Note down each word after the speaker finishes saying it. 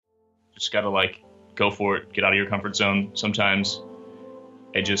Just got to like go for it, get out of your comfort zone sometimes,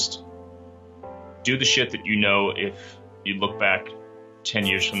 and just do the shit that you know if you look back 10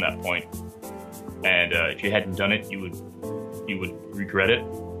 years from that point, and if you hadn't done it, you would regret it.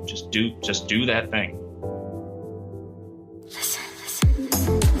 Just do that thing.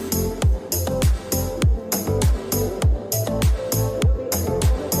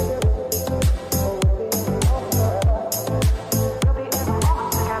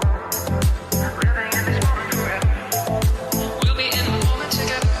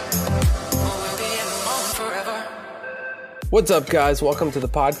 What's up, guys? Welcome to the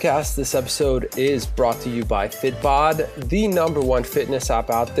podcast. This episode is brought to you by Fitbod, the #1 fitness app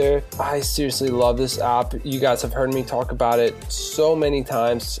out there. I seriously love this app. You guys have heard me talk about it so many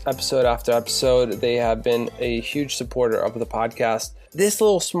times, episode after episode. They have been a huge supporter of the podcast. This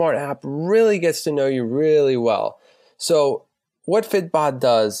little smart app really gets to know you really well. So what Fitbod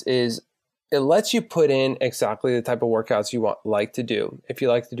does is it lets you put in exactly the type of workouts you like to do. If you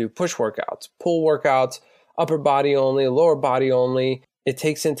like to do push workouts, pull workouts, upper body only, lower body only. It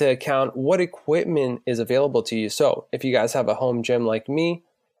takes into account what equipment is available to you. So if you guys have a home gym like me,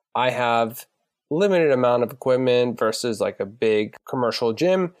 I have limited amount of equipment versus like a big commercial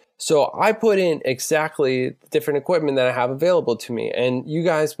gym. So I put in exactly the different equipment that I have available to me. And you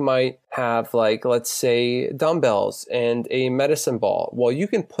guys might have like, let's say dumbbells and a medicine ball. Well, you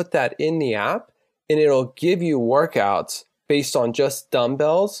can put that in the app and it'll give you workouts based on just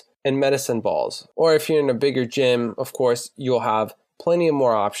dumbbells and medicine balls. Or if you're in a bigger gym, of course, you'll have plenty of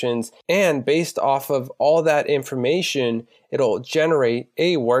more options. And based off of all that information, it'll generate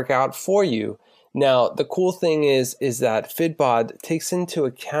a workout for you. Now, the cool thing is that Fitbod takes into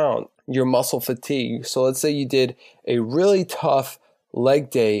account your muscle fatigue. So let's say you did a really tough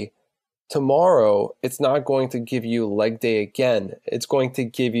leg day. Tomorrow, it's not going to give you leg day again. It's going to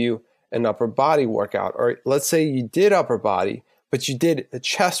give you an upper body workout. Or let's say you did upper body, but you did a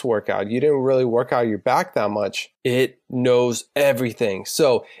chest workout. You didn't really work out your back that much. It knows everything.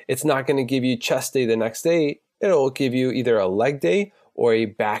 So it's not going to give you chest day the next day. It'll give you either a leg day or a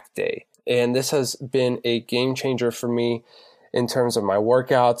back day. And this has been a game changer for me in terms of my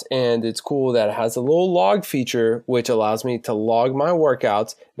workouts. And it's cool that it has a little log feature, which allows me to log my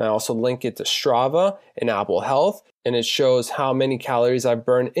workouts. And I also link it to Strava and Apple Health. And it shows how many calories I've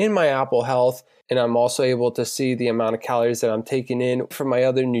burned in my Apple Health. And I'm also able to see the amount of calories that I'm taking in from my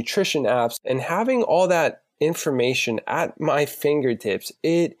other nutrition apps. And having all that information at my fingertips,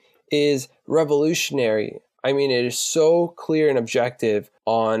 it is revolutionary. I mean, it is so clear and objective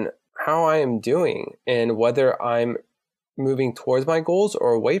on how I am doing and whether I'm moving towards my goals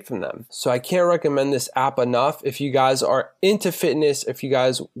or away from them. So I can't recommend this app enough. If you guys are into fitness, if you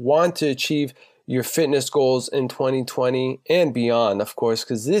guys want to achieve your fitness goals in 2020 and beyond, of course,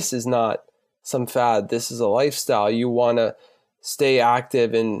 because this is not some fad. This is a lifestyle. You want to stay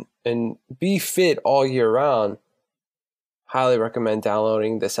active and be fit all year round. Highly recommend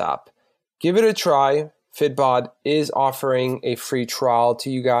downloading this app. Give it a try. Fitbod is offering a free trial to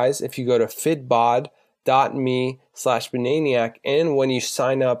you guys. If you go to fitbod.me/Bananiac, and when you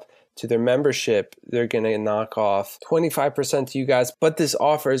sign up to their membership, they're going to knock off 25% to you guys. But this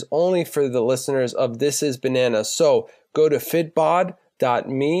offer is only for the listeners of This Is Banana. So go to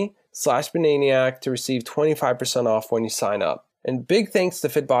fitbod.me/Bananiac to receive 25% off when you sign up. And big thanks to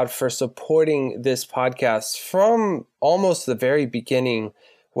Fitbod for supporting this podcast from almost the very beginning.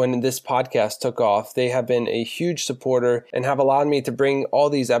 When this podcast took off, they have been a huge supporter and have allowed me to bring all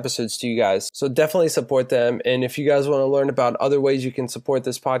these episodes to you guys. So definitely support them. And if you guys want to learn about other ways you can support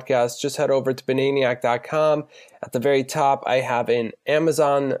this podcast, just head over to Bananiac.com. At the very top, I have an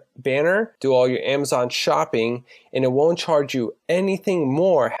Amazon banner. Do all your Amazon shopping, and it won't charge you anything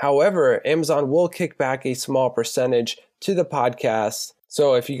more. However, Amazon will kick back a small percentage to the podcast.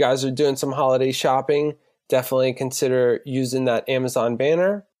 So if you guys are doing some holiday shopping, definitely consider using that Amazon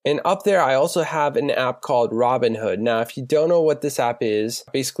banner. And up there, I also have an app called Robinhood. Now, if you don't know what this app is,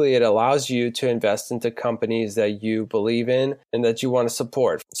 basically it allows you to invest into companies that you believe in and that you want to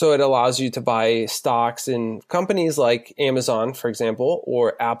support. So it allows you to buy stocks in companies like Amazon, for example,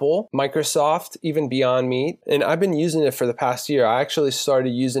 or Apple, Microsoft, even Beyond Meat. And I've been using it for the past year. I actually started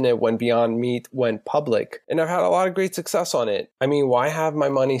using it when Beyond Meat went public, and I've had a lot of great success on it. I mean, why have my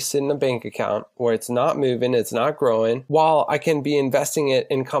money sit in a bank account where it's not moving, it's not growing, while I can be investing it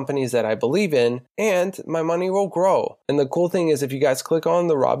in companies that I believe in, and my money will grow. And the cool thing is, if you guys click on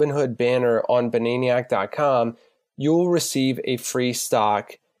the Robinhood banner on Bananiac.com, you'll receive a free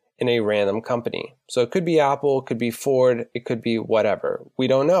stock in a random company. So it could be Apple, it could be Ford, it could be whatever. We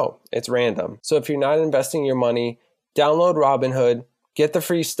don't know. It's random. So if you're not investing your money, download Robinhood, get the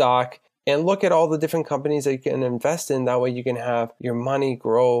free stock, and look at all the different companies that you can invest in. That way you can have your money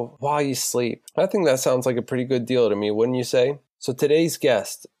grow while you sleep. I think that sounds like a pretty good deal to me, wouldn't you say? So today's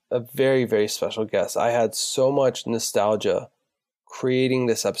guest, a very, very special guest. I had so much nostalgia creating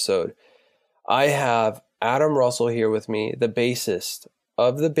this episode. I have Adam Russell here with me, the bassist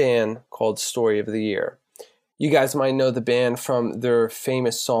of the band called Story of the Year. You guys might know the band from their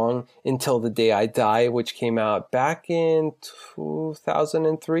famous song, Until the Day I Die, which came out back in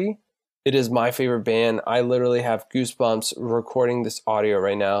 2003. It is my favorite band. I literally have goosebumps recording this audio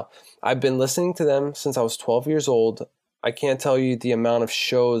right now. I've been listening to them since I was 12 years old. I can't tell you the amount of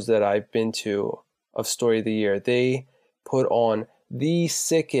shows that I've been to of Story of the Year. They put on the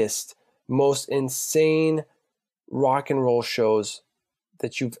sickest, most insane rock and roll shows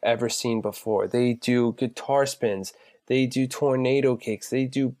that you've ever seen before. They do guitar spins, they do tornado kicks, they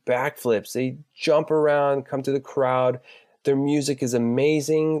do backflips, they jump around, come to the crowd. Their music is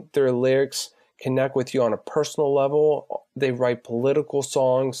amazing. Their lyrics connect with you on a personal level. They write political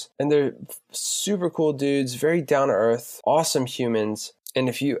songs, and they're super cool dudes, very down to earth, awesome humans. And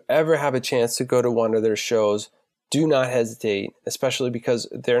if you ever have a chance to go to one of their shows, do not hesitate, especially because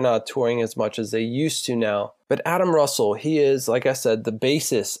they're not touring as much as they used to now. But Adam Russell, he is, like I said, the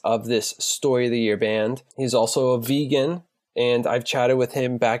bassist of this Story of the Year band. He's also a vegan, and I've chatted with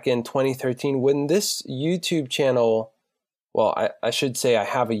him back in 2013 when this YouTube channel, well, I should say I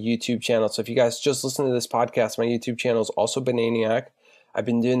have a YouTube channel. So if you guys just listen to this podcast, my YouTube channel is also Bananiac. I've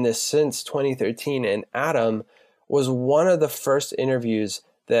been doing this since 2013, and Adam was one of the first interviews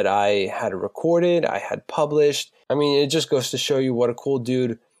that I had recorded, I had published. I mean, it just goes to show you what a cool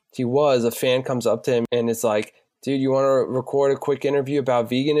dude he was. A fan comes up to him and it's like, dude, you want to record a quick interview about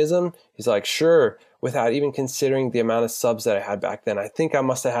veganism? He's like, sure, without even considering the amount of subs that I had back then. I think I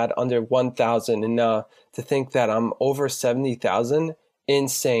must have had under 1,000, and to think that I'm over 70,000,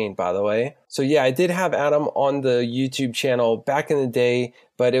 insane, by the way. So yeah, I did have Adam on the YouTube channel back in the day,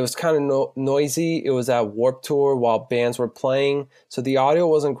 but it was kind of noisy. It was at Warped Tour while bands were playing, so the audio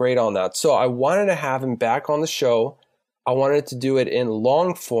wasn't great on that. So I wanted to have him back on the show. I wanted to do it in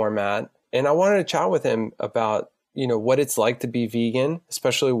long format, and I wanted to chat with him about, you know, what it's like to be vegan,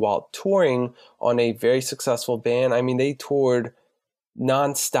 especially while touring on a very successful band. I mean, they toured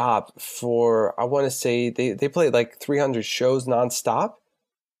nonstop for, I want to say they played like 300 shows nonstop,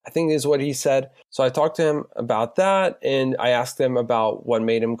 I think is what he said. So I talked to him about that, and I asked him about what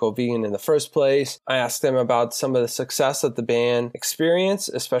made him go vegan in the first place. I asked him about some of the success that the band experienced,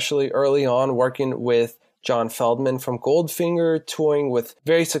 especially early on working with John Feldman from Goldfinger, touring with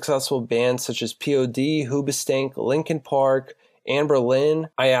very successful bands such as POD, Hoobastank, Linkin Park, Anberlin.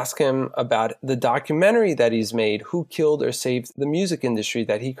 I asked him about the documentary that he's made, Who Killed or Saved the Music Industry,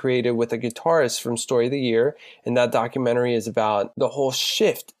 that he created with a guitarist from Story of the Year. And that documentary is about the whole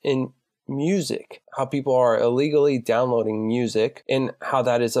shift in music, how people are illegally downloading music, and how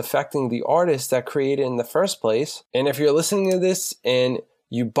that is affecting the artists that created it in the first place. And if you're listening to this and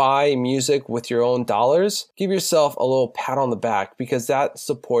you buy music with your own dollars, give yourself a little pat on the back, because that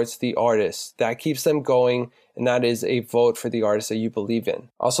supports the artists. That keeps them going, and that is a vote for the artists that you believe in.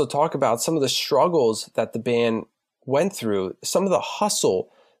 Also talk about some of the struggles that the band went through, some of the hustle,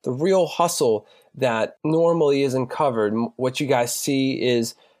 the real hustle that normally isn't covered. What you guys see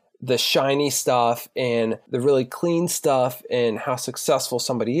is the shiny stuff and the really clean stuff and how successful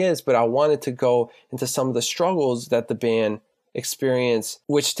somebody is, but I wanted to go into some of the struggles that the band experience,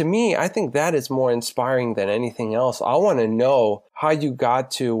 which to me, I think that is more inspiring than anything else. I want to know how you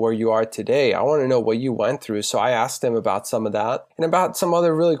got to where you are today. I want to know what you went through. So I asked him about some of that and about some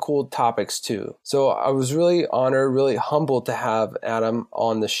other really cool topics too. So I was really honored, really humbled to have Adam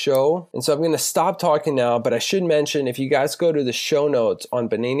on the show. And so I'm going to stop talking now, but I should mention, if you guys go to the show notes on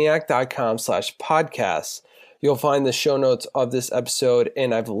bananiac.com/podcasts, you'll find the show notes of this episode,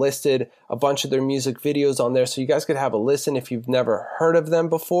 and I've listed a bunch of their music videos on there, so you guys could have a listen if you've never heard of them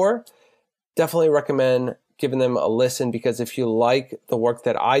before. Definitely recommend giving them a listen, because if you like the work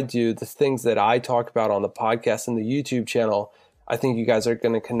that I do, the things that I talk about on the podcast and the YouTube channel, I think you guys are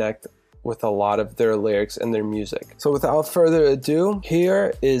going to connect with a lot of their lyrics and their music. So without further ado,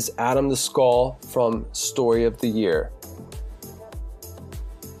 here is Adam the Skull from Story of the Year.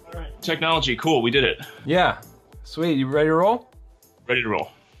 All right, technology, cool, we did it. Yeah. Sweet, you ready to roll? Ready to roll.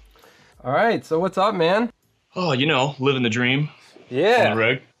 All right, so what's up, man? Oh, you know, living the dream. Yeah. On the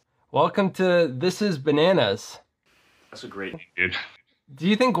reg. Welcome to This Is Bananas. That's a great name, dude. Do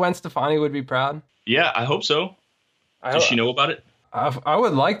you think Gwen Stefani would be proud? Yeah, I hope so. Does she know about it? I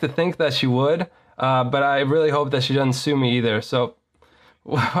would like to think that she would, but I really hope that she doesn't sue me either. So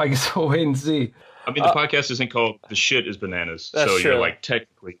I guess we'll wait and see. I mean, the podcast isn't called "The Shit Is Bananas," That's so true. you're like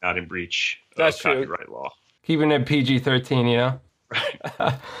technically not in breach That's of true. copyright law. Keeping it PG-13, you know?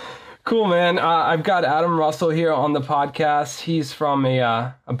 Right. Cool, man. I've got Adam Russell here on the podcast. He's from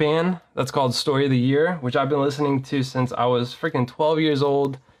a band that's called Story of the Year, which I've been listening to since I was freaking 12 years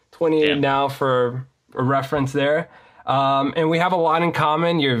old, 28 Damn. now for a reference there. And we have a lot in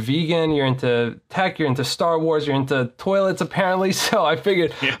common. You're vegan, you're into tech, you're into Star Wars, you're into toilets apparently. So I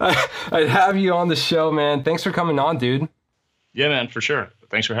figured I'd have you on the show, man. Thanks for coming on, dude. Yeah, man, for sure.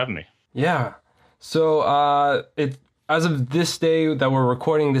 Thanks for having me. Yeah. So as of this day that we're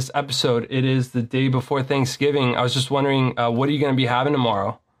recording this episode, it is the day before Thanksgiving. I was just wondering, what are you going to be having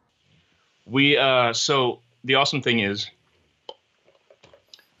tomorrow? So the awesome thing is,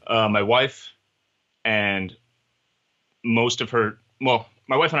 my wife and most of her, well,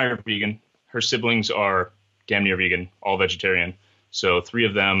 my wife and I are vegan. Her siblings are damn near vegan, all vegetarian. So 3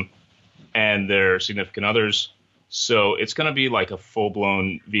 of them and their significant others. So it's going to be like a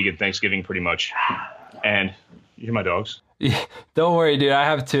full-blown vegan Thanksgiving pretty much. And you hear my dogs? Yeah, don't worry, dude. I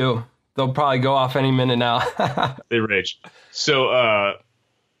have 2. They'll probably go off any minute now. They rage. So,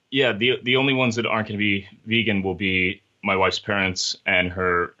 yeah, the only ones that aren't going to be vegan will be my wife's parents and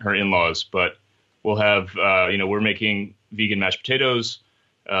her in-laws. But we'll have, we're making vegan mashed potatoes,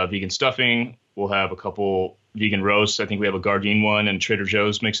 vegan stuffing. We'll have a couple vegan roasts. I think we have a Gardein one, and Trader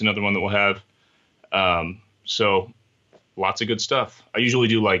Joe's makes another one that we'll have. So lots of good stuff. I usually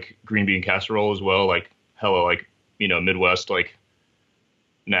do like green bean casserole as well, like hella, like, Midwest, like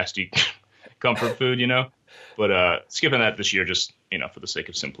nasty comfort food, but, skipping that this year, just, for the sake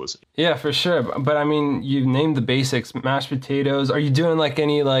of simplicity. Yeah, for sure. But I mean, you named the basics, mashed potatoes. Are you doing like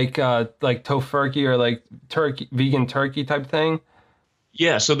any like tofurkey or like vegan turkey type thing?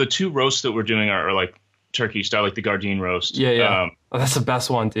 Yeah. So the 2 roasts that we're doing are like turkey style, like the Gardein roast. Yeah. Oh, that's the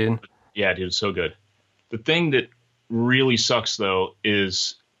best one, dude. Yeah, dude, it's so good. The thing that really sucks, though,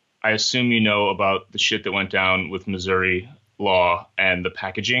 is I assume you know about the shit that went down with Missouri law and the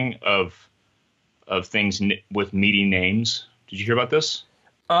packaging of things with meaty names. Did you hear about this?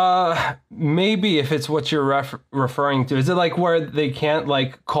 Maybe if it's what you're referring to. Is it like where they can't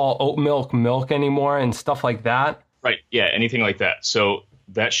like call oat milk anymore and stuff like that? Right. Yeah, anything like that. So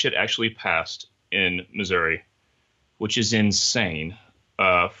that shit actually passed in Missouri, which is insane.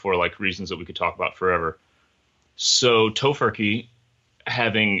 For like reasons that we could talk about forever. So Tofurkey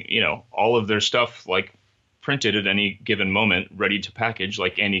having, all of their stuff like printed at any given moment, ready to package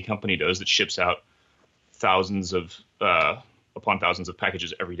like any company does that ships out thousands upon thousands of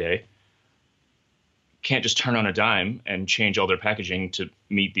packages every day, can't just turn on a dime and change all their packaging to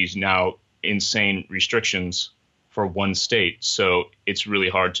meet these now insane restrictions for one state. So it's really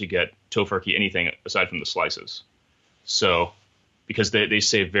hard to get Tofurkey anything aside from the slices. So because they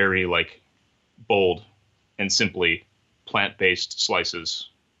say very like bold and simply plant-based slices,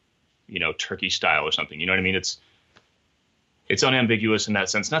 turkey style or something. You know what I mean? It's unambiguous in that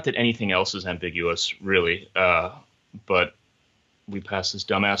sense. Not that anything else is ambiguous, really. But we passed this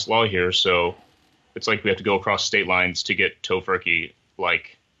dumbass law here, so it's like we have to go across state lines to get Tofurkey.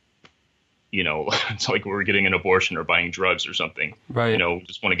 Like, it's like we're getting an abortion or buying drugs or something. Right. We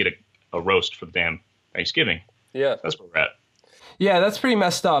just want to get a roast for the damn Thanksgiving. Yeah. That's where we're at. Yeah, that's pretty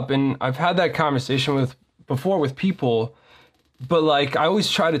messed up. And I've had that conversation before with people, but like I always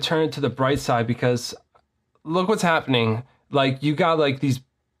try to turn it to the bright side because look what's happening. Like you got like these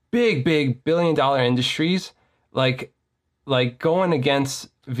big billion-dollar industries like going against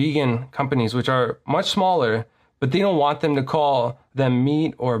vegan companies, which are much smaller, but they don't want them to call them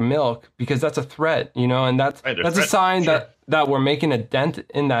meat or milk because that's a threat, and that's a sign that we're making a dent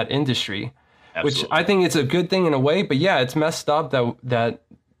in that industry. Absolutely. Which I think it's a good thing in a way, but yeah, it's messed up that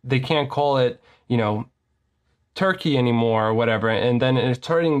they can't call it, turkey anymore or whatever. And then it's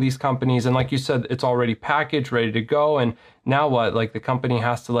hurting these companies. And like you said, it's already packaged, ready to go. And now what? Like the company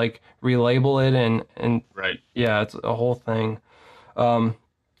has to like relabel it and right. Yeah, it's a whole thing.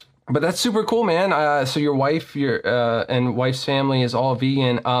 But that's super cool, man. So your wife, and wife's family is all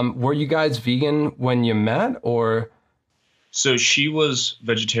vegan. Were you guys vegan when you met or? So she was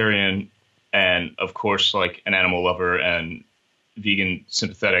vegetarian and of course like an animal lover and vegan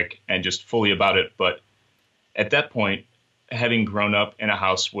sympathetic and just fully about it. But at that point, having grown up in a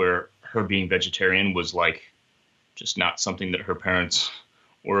house where her being vegetarian was like just not something that her parents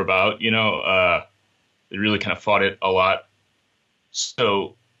were about, they really kind of fought it a lot.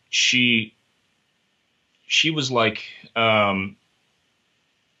 So she was like,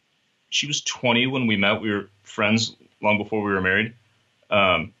 she was 20 when we met. We were friends long before we were married.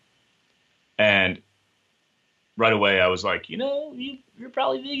 And right away I was like, you're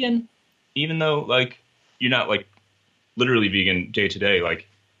probably vegan. even though like you're not like literally vegan day to day, like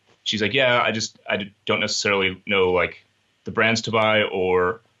she's like, yeah, don't necessarily know like the brands to buy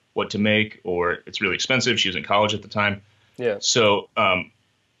or what to make, or it's really expensive. She was in college at the time. Yeah. So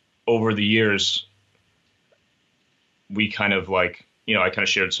over the years, we kind of like, I kind of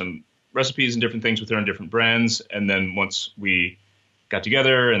shared some recipes and different things with her and different brands. And then once we got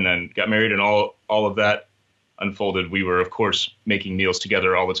together and then got married and all of that unfolded, we were, of course, making meals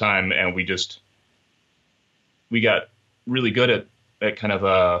together all the time. And we got really good at kind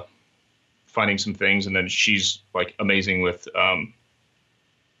of finding some things. And then she's like amazing with,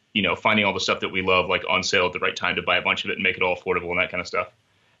 finding all the stuff that we love, like on sale at the right time to buy a bunch of it and make it all affordable and that kind of stuff.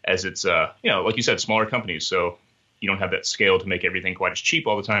 As it's, like you said, smaller companies. So you don't have that scale to make everything quite as cheap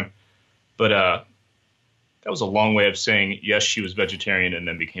all the time. But that was a long way of saying, yes, she was vegetarian and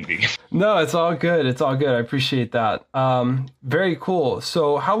then became vegan. No, it's all good. It's all good. I appreciate that. Very cool.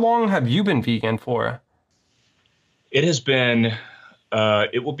 So how long have you been vegan for? It has been,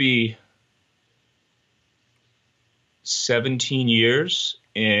 it will be 17 years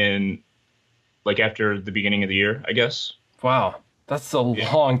after the beginning of the year, I guess. Wow. That's a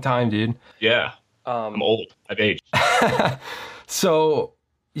long time, dude. Yeah. I'm old. I've aged. So,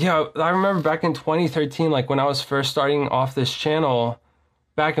 yeah, I remember back in 2013, like when I was first starting off this channel,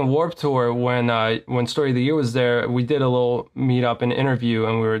 back in Warped Tour, when Story of the Year was there, we did a little meetup and interview,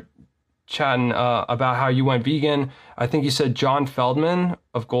 and we were chatting about how you went vegan. I think you said John Feldman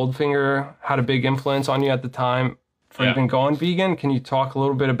of Goldfinger had a big influence on you at the time for even going vegan. Can you talk a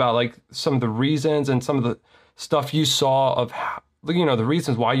little bit about like some of the reasons and some of the stuff you saw of how, the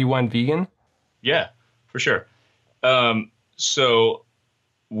reasons why you went vegan? Yeah, for sure. So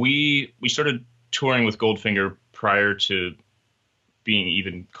we started touring with Goldfinger prior to being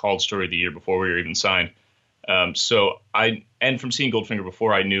even called Story of the Year, before we were even signed. And from seeing Goldfinger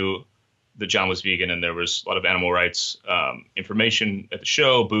before, I knew that John was vegan, and there was a lot of animal rights information at the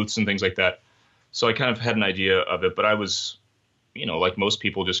show, booths and things like that. So I kind of had an idea of it, but I was, like most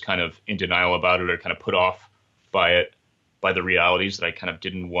people, just kind of in denial about it, or kind of put off by the realities that I kind of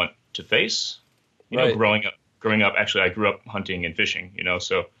didn't want to face. Right. Growing up, actually, I grew up hunting and fishing,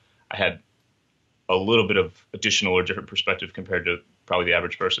 so I had a little bit of additional or different perspective compared to probably the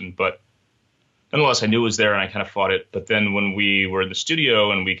average person. But nonetheless, I knew it was there and I kind of fought it. But then when we were in the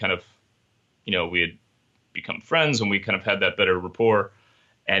studio and we kind of, we had become friends and we kind of had that better rapport,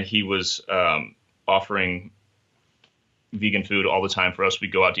 and he was offering vegan food all the time for us.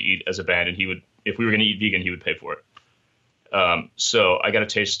 We'd go out to eat as a band, and he would, if we were going to eat vegan, he would pay for it. So I got a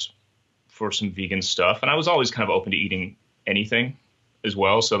taste for some vegan stuff, and I was always kind of open to eating anything as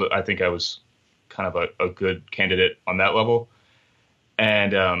well. So I think I was kind of a good candidate on that level.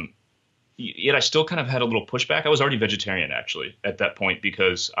 And yet I still kind of had a little pushback. I was already vegetarian actually at that point,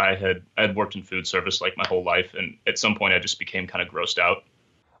 because I had worked in food service like my whole life, and at some point I just became kind of grossed out.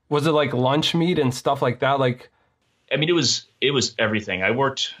 Was it like lunch meat and stuff like that? Like, I mean, it was everything. I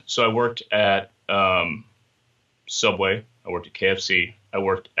worked at Subway. I worked at KFC. I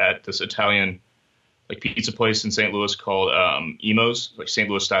worked at this Italian like pizza place in St. Louis called Emo's, like St.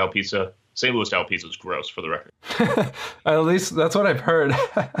 Louis style pizza. St. Louis style pizza is gross, for the record. At least that's what I've heard.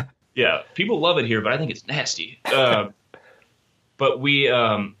 Yeah, people love it here, but I think it's nasty. But we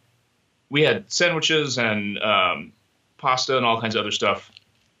had sandwiches and pasta and all kinds of other stuff.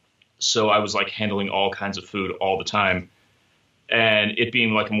 So I was like handling all kinds of food all the time. And it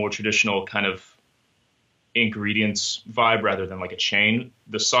being like a more traditional kind of ingredients vibe rather than like a chain,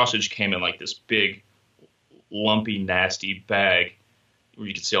 the sausage came in like this big, lumpy, nasty bag where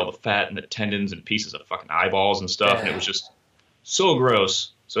you could see all the fat and the tendons and pieces of fucking eyeballs and stuff. And it was just so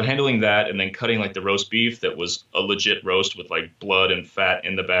gross. So handling that and then cutting like the roast beef that was a legit roast with like blood and fat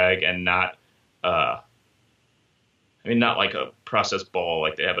in the bag, and not like a processed ball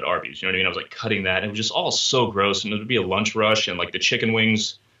like they have at Arby's. You know what I mean? I was like cutting that, and it was just all so gross. And it would be a lunch rush, and like the chicken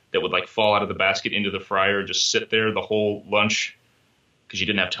wings that would like fall out of the basket into the fryer and just sit there the whole lunch because you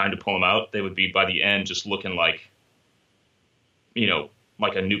didn't have time to pull them out. They would be by the end just looking like,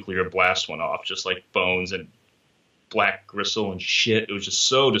 like a nuclear blast went off, just like bones and black gristle and shit. It was just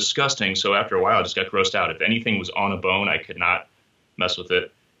so disgusting. So after a while, I just got grossed out. If anything was on a bone, I could not mess with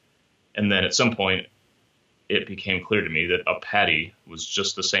it. And then at some point, it became clear to me that a patty was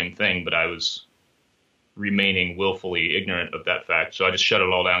just the same thing, but I was remaining willfully ignorant of that fact. So I just shut it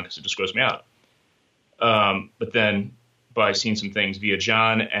all down because it just grossed me out. But then by seeing some things via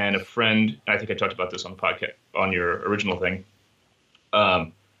John and a friend, I think I talked about this on the podcast, on your original thing,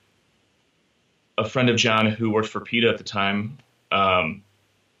 a friend of John who worked for PETA at the time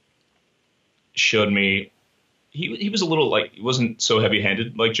showed me, he was a little like, he wasn't so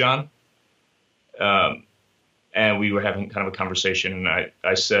heavy-handed like John. And we were having kind of a conversation, and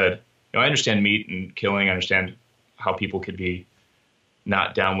I said, I understand meat and killing. I understand how people could be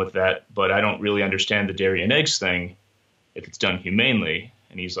not down with that, but I don't really understand the dairy and eggs thing if it's done humanely.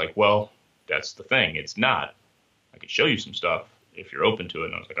 And he's like, well, that's the thing. It's not. I could show you some stuff if you're open to it.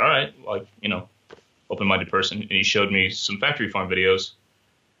 And I was like, all right, like, open-minded person. And he showed me some factory farm videos,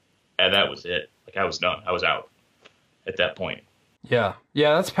 and that was it. Like, I was done. I was out at that point. Yeah.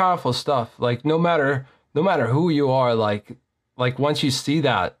 Yeah, that's powerful stuff. Like, no matter who you are, like once you see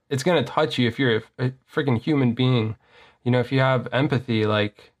that, it's going to touch you if you're a freaking human being. If you have empathy,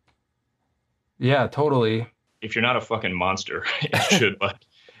 like, yeah, totally. If you're not a fucking monster,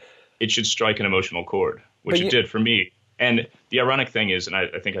 it should strike an emotional chord, which it did for me. And the ironic thing is, and I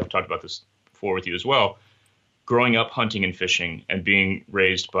think I've talked about this before with you as well, growing up hunting and fishing and being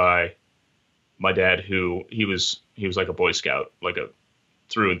raised by my dad, who he was like a Boy Scout, like a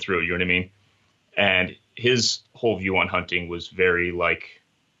through and through, you know what I mean? And his whole view on hunting was very like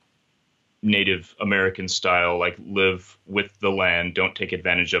Native American style, like live with the land, don't take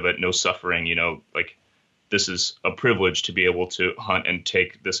advantage of it, no suffering, like this is a privilege to be able to hunt and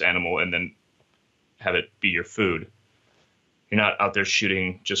take this animal and then have it be your food. You're not out there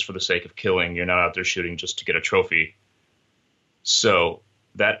shooting just for the sake of killing. You're not out there shooting just to get a trophy. So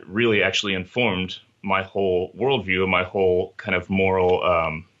that really actually informed my whole worldview, my whole kind of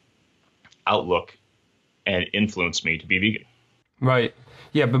moral outlook, and influenced me to be vegan. Right.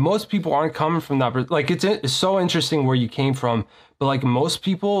 Yeah, but most people aren't coming from that. Like, it's so interesting where you came from, but like most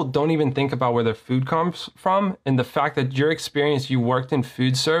people don't even think about where their food comes from. And the fact that your experience, you worked in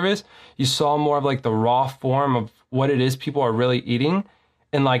food service, you saw more of like the raw form of what it is people are really eating.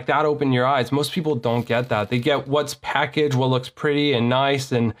 And like that opened your eyes. Most people don't get that. They get what's packaged, what looks pretty and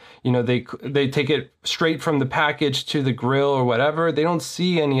nice. And, they take it straight from the package to the grill or whatever. They don't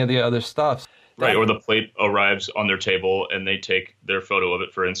see any of the other stuff. Right, or the plate arrives on their table and they take their photo of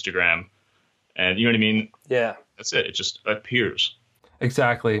it for Instagram. And you know what I mean? Yeah. That's it. It just appears.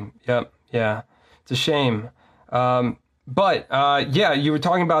 Exactly. Yep. Yeah. It's a shame. But you were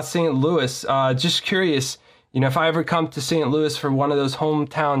talking about St. Louis. Just curious, if I ever come to St. Louis for one of those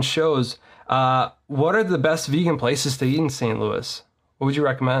hometown shows, what are the best vegan places to eat in St. Louis? What would you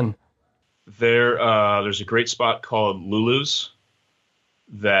recommend? There's a great spot called Lulu's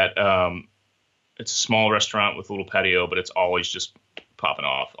that it's a small restaurant with a little patio, but it's always just popping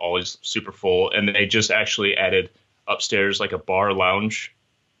off, always super full. And they just actually added upstairs like a bar lounge,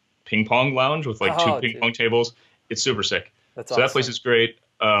 ping pong lounge with like two ping pong tables. It's super sick. That's so awesome. That place is great.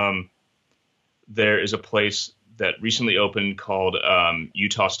 There is a place that recently opened called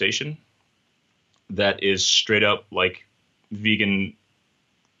Utah Station that is straight up like vegan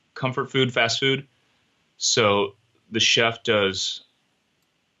comfort food, fast food. So the chef does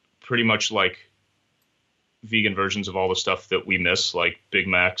pretty much like vegan versions of all the stuff that we miss, like Big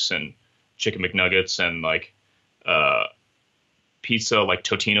Macs and Chicken McNuggets and like pizza, like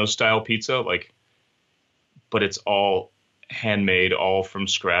Totino style pizza, like, but it's all handmade, all from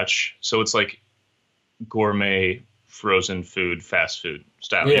scratch. So it's like gourmet frozen food, fast food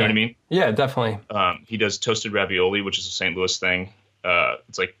style. Yeah. You know what I mean? Yeah, definitely. He does toasted ravioli, which is a St. Louis thing.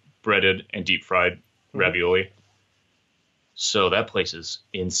 It's like breaded and deep fried ravioli. So that place is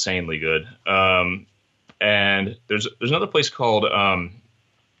insanely good. And there's another place called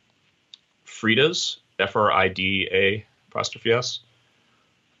Frida's, Frida apostrophe S,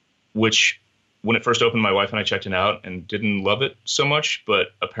 which when it first opened, my wife and I checked it out and didn't love it so much, but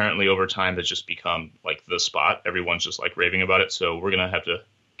apparently over time has just become like the spot. Everyone's just like raving about it. So we're going to have to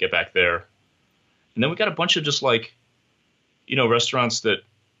get back there. And then we got a bunch of just like, restaurants that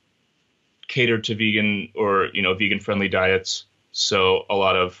cater to vegan or, vegan friendly diets. So a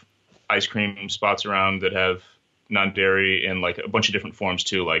lot of ice cream spots around that have non-dairy and like a bunch of different forms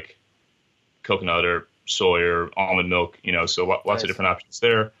too, like coconut or soy or almond milk, so lots of different options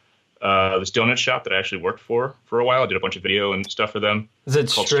there. This donut shop that I actually worked for a while. I did a bunch of video and stuff for them. Is it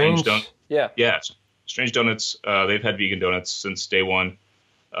called Strange? Yeah. Strange Donuts. They've had vegan donuts since day one.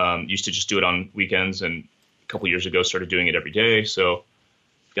 Used to just do it on weekends, and a couple years ago started doing it every day. So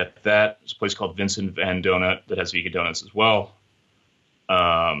got that. There's a place called Vincent Van Donut that has vegan donuts as well.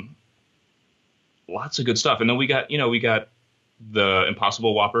 Lots of good stuff. And then we got the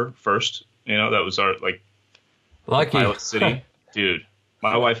Impossible Whopper first. That was our Lucky Pilot City. Dude,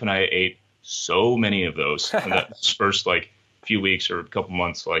 my wife and I ate so many of those in the first few weeks or a couple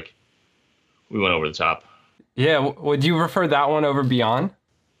months. We went over the top. Yeah. Would you prefer that one over Beyond?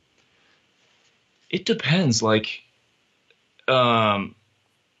 It depends. I don't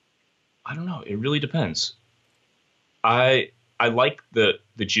know. It really depends. I like the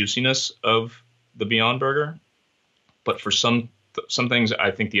juiciness of the Beyond Burger, but for some things, I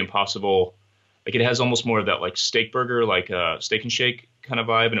think the Impossible, like it has almost more of that like steak burger, like a Steak and Shake kind of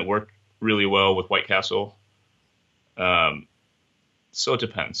vibe, and it worked really well with White Castle. So it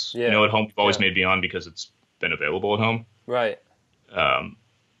depends. Yeah. You know, at home we've always made Beyond because it's been available at home. Right.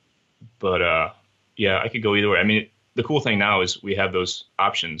 But yeah, I could go either way. I mean, the cool thing now is we have those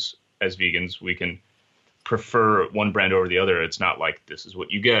options as vegans. We can prefer one brand over the other. It's not like this is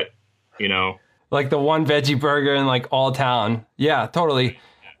what you get, you know. Like the one veggie burger in like all town. Yeah, totally.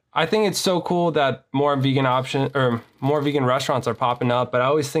 I think it's so cool that more vegan restaurants are popping up, but I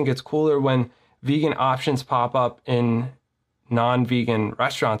always think it's cooler when vegan options pop up in non-vegan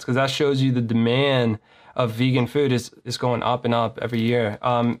restaurants, because that shows you the demand of vegan food is going up and up every year.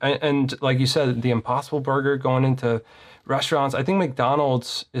 And like you said, the Impossible Burger going into restaurants. I think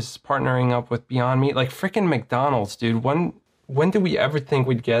McDonald's is partnering up with Beyond Meat. Like freaking McDonald's, dude. When did we ever think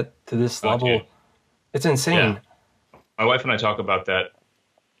we'd get to this level? Okay. It's insane. Yeah. My wife and I talk about that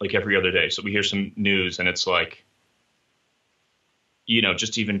like every other day. So we hear some news and it's like, you know,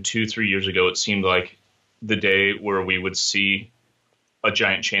 just even 2-3 years ago, it seemed like the day where we would see a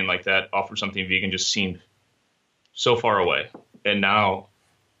giant chain like that offer something vegan just seemed so far away. And now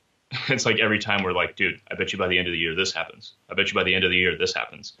it's like every time we're like, dude, I bet you by the end of the year this happens. I bet you by the end of the year this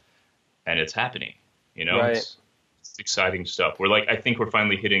happens. And it's happening, you know. Right. It's exciting stuff. We're like, I think we're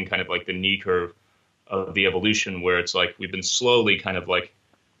finally hitting kind of like the knee curve of the evolution, where it's like we've been slowly kind of like,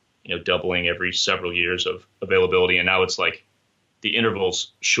 you know, doubling every several years of availability, and now it's like the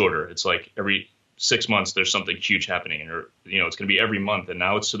interval's shorter. It's like every 6 months there's something huge happening, or you know, it's going to be every month. And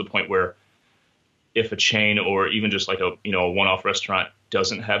now it's to the point where if a chain or even just like a, you know, a one-off restaurant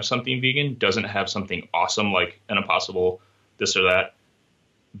doesn't have something vegan, doesn't have something awesome like an Impossible this or that,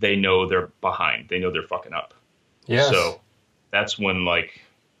 they know they're behind. They know they're fucking up. Yes. So that's when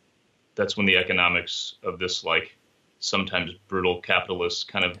the economics of this like sometimes brutal capitalist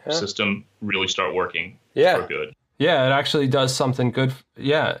kind of system really start working for good. Yeah, it actually does something good.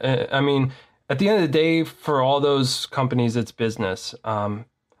 Yeah, I mean, at the end of the day, for all those companies, it's business.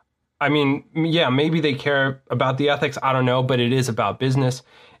 I mean, yeah, maybe they care about the ethics. I don't know, but it is about business.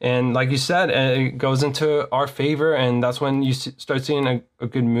 And like you said, it goes into our favor, and that's when you start seeing a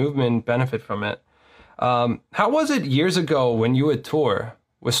good movement benefit from it. How was it years ago when you would tour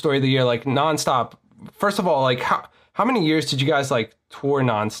with Story of the Year, like nonstop? First of all, like how many years did you guys like tour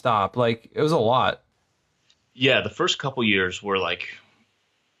nonstop? Like it was a lot. Yeah, the first couple years were like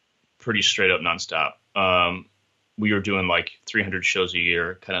pretty straight up nonstop. We were doing like 300 shows a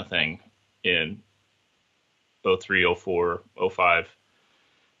year kind of thing in 03, 04, 05.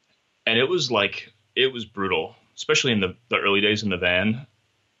 And it was brutal, especially in the early days in the van.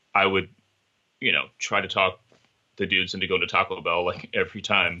 I would, you know, try to talk the dudes into going to Taco Bell like every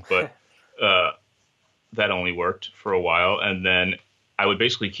time, but that only worked for a while. And then I would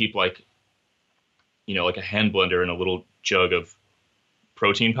basically keep like, you know, like a hand blender and a little jug of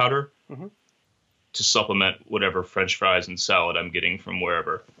protein powder to supplement whatever French fries and salad I'm getting from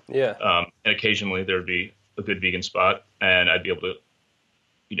wherever. Yeah. And occasionally there'd be a good vegan spot and I'd be able to,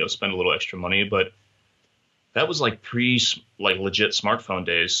 you know, spend a little extra money, but that was like legit smartphone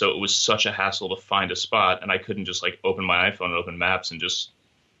days. So it was such a hassle to find a spot, and I couldn't just like open my iPhone and open maps and just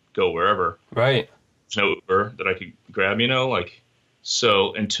go wherever. Right. There's no Uber that I could grab, you know, like,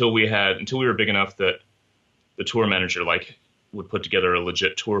 so until we were big enough that the tour manager like would put together a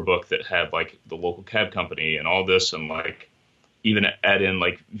legit tour book that had like the local cab company and all this, and like even add in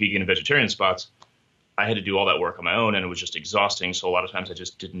like vegan and vegetarian spots, I had to do all that work on my own, and it was just exhausting. So a lot of times I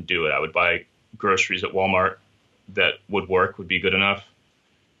just didn't do it. I would buy groceries at Walmart that would be good enough,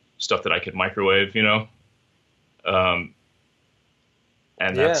 stuff that I could microwave, you know? And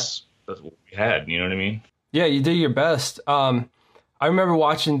that's what we had, you know what I mean? Yeah, you did your best. I remember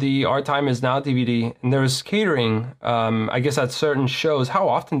watching the Our Time Is Now DVD, and there was catering, I guess at certain shows. How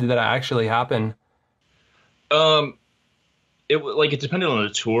often did that actually happen? It depended on the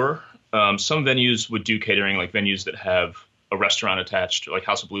tour. Some venues would do catering, like venues that have a restaurant attached, like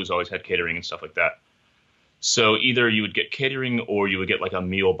House of Blues always had catering and stuff like that. So either you would get catering or you would get like a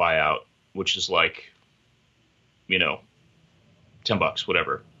meal buyout, which is like, you know, $10,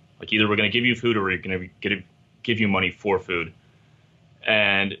 whatever. Like either we're going to give you food or we're going to give you money for food.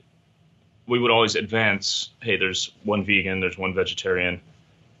 And we would always advance, hey, there's one vegan, there's one vegetarian.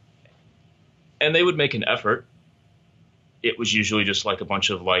 And they would make an effort. It was usually just like a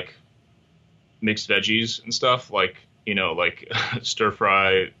bunch of like mixed veggies and stuff, like, you know, like stir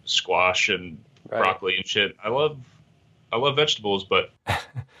fry, squash, and broccoli and shit. I love vegetables, but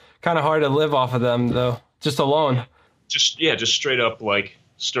kind of hard to live off of them though, just alone. Just straight up like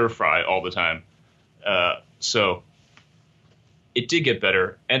stir fry all the time. So it did get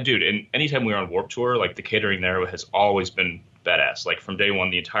better. And dude, and anytime we were on Warped Tour, like the catering there has always been badass. Like from day one,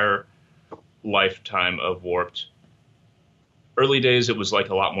 the entire lifetime of Warped. Early days, it was like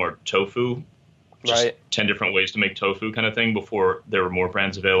a lot more tofu, just Right. 10 different ways to make tofu kind of thing before there were more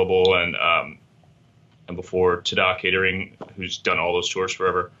brands available, and before Tada Catering, who's done all those tours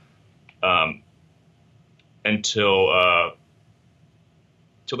forever, um, until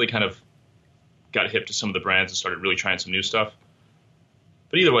they kind of got hip to some of the brands and started really trying some new stuff.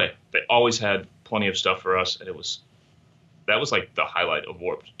 But either way, they always had plenty of stuff for us, and that was like the highlight of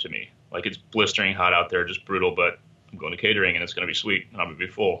Warped to me. Like, it's blistering hot out there, just brutal, but I'm going to catering and it's going to be sweet and I'm going to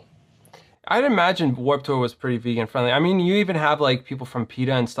be full. I'd imagine Warped Tour was pretty vegan friendly. I mean, you even have like people from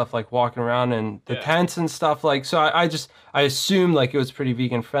PETA and stuff like walking around in the tents and stuff like. So I assume like it was pretty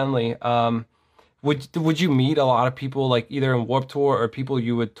vegan friendly. Would you meet a lot of people like either in Warped Tour or people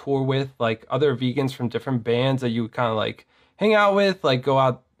you would tour with, like other vegans from different bands that you would kind of like hang out with, like go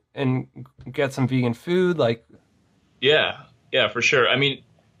out and get some vegan food, like? Yeah, for sure. I mean,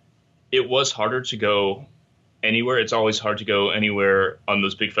 it was harder to go anywhere. It's always hard to go anywhere on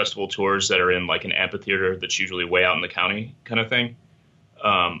those big festival tours that are in like an amphitheater that's usually way out in the county kind of thing.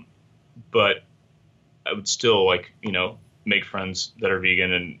 But I would still like, make friends that are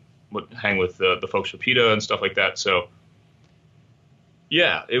vegan and would hang with the folks from PETA and stuff like that. So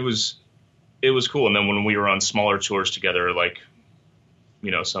yeah, it was cool. And then when we were on smaller tours together, like,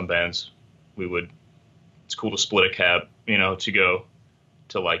 some bands, it's cool to split a cab, to go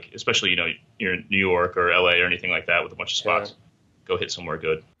to like, especially, you're in New York or LA or anything like that with a bunch of spots, go hit somewhere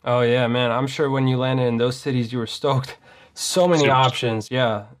good. Oh yeah, man. I'm sure when you landed in those cities, you were stoked. So many options.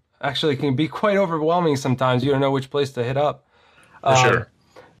 Yeah. Actually, it can be quite overwhelming sometimes. You don't know which place to hit up. For sure.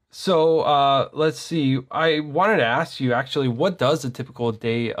 So let's see. I wanted to ask you actually, what does a typical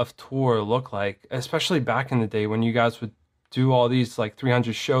day of tour look like, especially back in the day when you guys would do all these like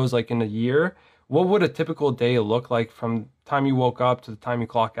 300 shows like in a year? What would a typical day look like from time you woke up to the time you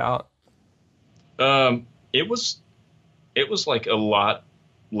clock out? It was like a lot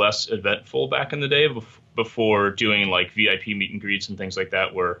less eventful back in the day before doing like VIP meet and greets and things like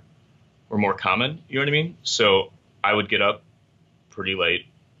that were more common. You know what I mean? So I would get up pretty late,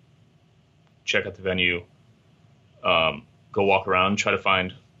 check out the venue, go walk around, try to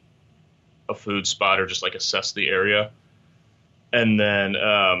find a food spot or just like assess the area. And then,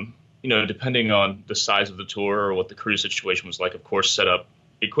 depending on the size of the tour or what the crew situation was like, of course, set up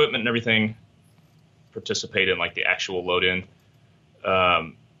equipment and everything, participate in like the actual load in,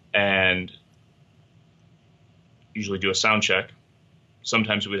 and usually do a sound check.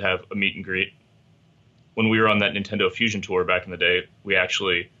 Sometimes we'd have a meet and greet. When we were on that Nintendo Fusion tour back in the day, we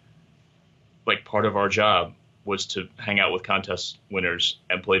actually, like, part of our job was to hang out with contest winners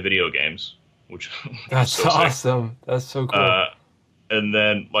and play video games, which that's so awesome. Sick. That's so cool. And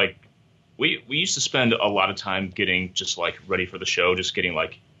then like we used to spend a lot of time getting just like ready for the show, just getting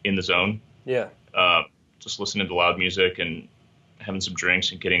like in the zone. Yeah. Just listening to loud music and having some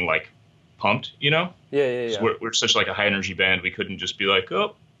drinks and getting like pumped, Yeah. We're such like a high energy band. We couldn't just be like,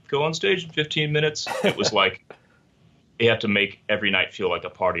 oh, go on stage in 15 minutes. It was like, you have to make every night feel like a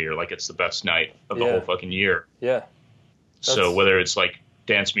party or like it's the best night of the whole fucking year. Yeah. So whether it's like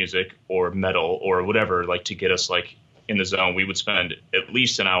dance music or metal or whatever, like to get us like in the zone, we would spend at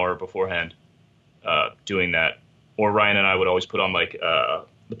least an hour beforehand doing that. Or Ryan and I would always put on like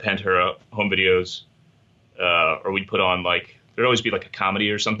the Pantera home videos, or we'd put on like, there'd always be like a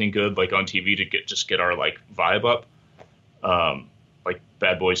comedy or something good like on TV to get our like vibe up, like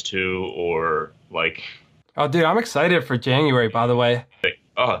Bad Boys 2 or like. Oh, dude, I'm excited for January, by the way.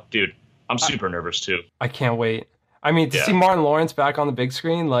 Oh, dude, I'm super nervous too. I can't wait. I mean, to see Martin Lawrence back on the big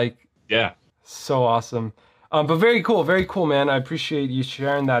screen, like, yeah, so awesome. But very cool, man. I appreciate you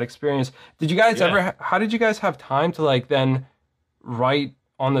sharing that experience. Did you guys how did you guys have time to like then write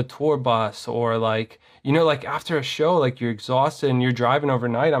on the tour bus or like, like after a show, like you're exhausted and you're driving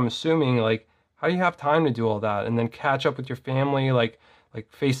overnight, I'm assuming, like, how do you have time to do all that and then catch up with your family, like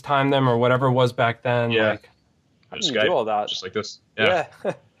FaceTime them or whatever it was back then? Yeah. Like, how do you do all that? Just like this. Yeah.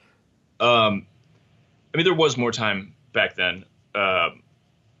 I mean, there was more time back then,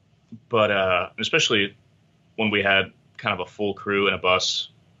 but especially when we had kind of a full crew and a bus,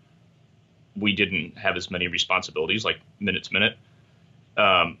 we didn't have as many responsibilities, like minute to minute.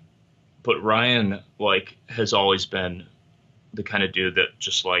 But Ryan, like, has always been the kind of dude that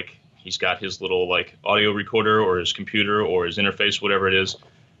just like, he's got his little like audio recorder or his computer or his interface, whatever it is,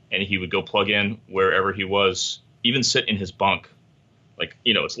 and he would go plug in wherever he was, even sit in his bunk, like,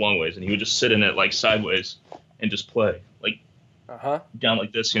 it's long ways, and he would just sit in it like sideways and just play like down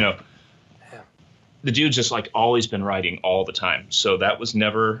like this, Yeah. the dude's just like always been writing all the time. So that was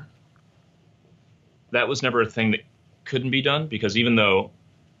never a thing that couldn't be done, because even though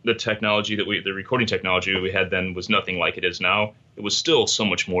the recording technology we had then was nothing like it is now, it was still so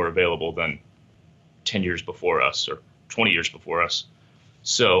much more available than 10 years before us or 20 years before us.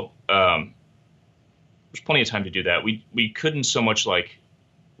 So there's plenty of time to do that. We couldn't so much like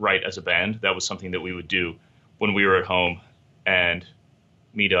write as a band. That was something that we would do when we were at home and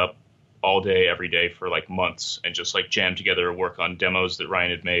meet up all day, every day for like months and just like jam together, work on demos that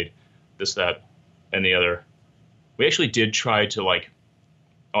Ryan had made, this, that, and the other. We actually did try to, like,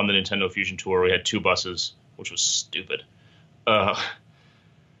 on the Nintendo Fusion Tour, we had 2 buses, which was stupid.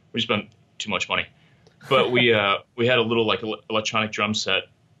 We spent too much money. But we had a little like electronic drum set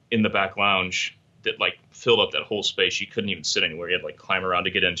in the back lounge that like filled up that whole space. You couldn't even sit anywhere. You had to like climb around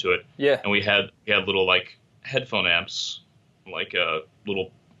to get into it. Yeah. And we had little like headphone amps, like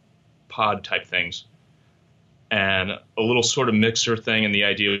little pod type things, and a little sort of mixer thing. And the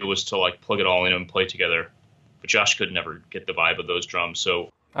idea was to like plug it all in and play together. But Josh could never get the vibe of those drums, so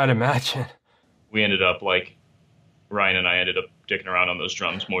I'd imagine we ended up like Ryan and I ended up dicking around on those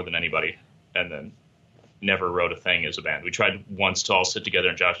drums more than anybody, and then never wrote a thing as a band. We tried once to all sit together,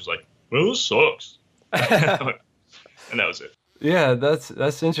 and Josh was like, "Well, this sucks," and that was it. Yeah,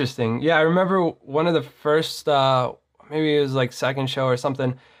 that's interesting. Yeah, I remember one of the first, maybe it was like second show or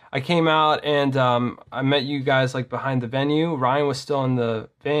something. I came out and I met you guys like behind the venue. Ryan was still in the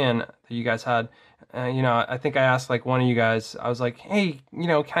van that you guys had. You know, I think I asked like one of you guys, I was like, hey, you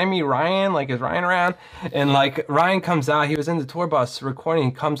know, can I meet Ryan? Like, is Ryan around? And like Ryan comes out, he was in the tour bus recording,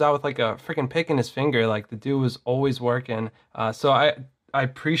 he comes out with like a freaking pick in his finger. Like the dude was always working. So I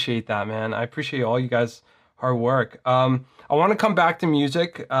appreciate that, man. I appreciate all you guys' hard work. I want to come back to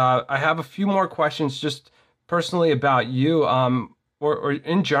music. I have a few more questions just personally about you, or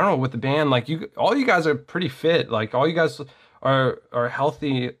in general with the band. Like all you guys are pretty fit. Like all you guys are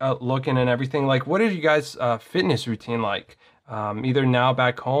healthy looking and everything. Like, what is you guys' fitness routine like? Either now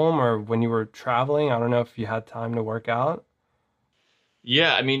back home or when you were traveling? I don't know if you had time to work out.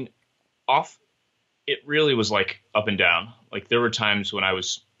 Yeah, I mean, it really was like up and down. Like there were times when I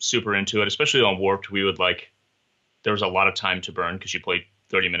was super into it, especially on Warped. We would like, there was a lot of time to burn because you played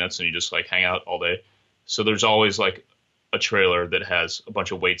 30 minutes and you just like hang out all day. So there's always like a trailer that has a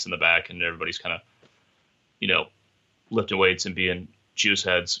bunch of weights in the back and everybody's kind of, you know, lifting weights and being juice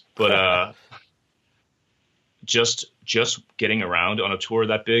heads. But just getting around on a tour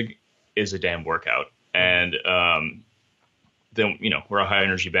that big is a damn workout. And then, you know, we're a high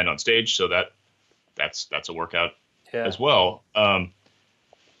energy band on stage, so that's a workout as well. But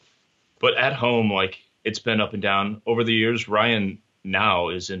at home, like it's been up and down over the years. Ryan now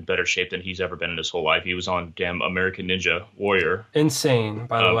is in better shape than he's ever been in his whole life. He was on damn American Ninja Warrior. Insane,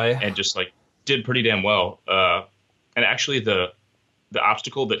 by the way. And just like did pretty damn well. And actually the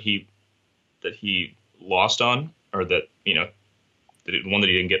obstacle that he lost on, or that, you know, the one that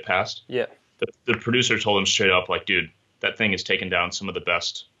he didn't get past. Yeah. The producer told him straight up, like, dude, that thing has taken down some of the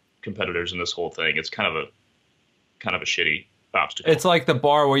best competitors in this whole thing. It's kind of a shitty obstacle. It's like the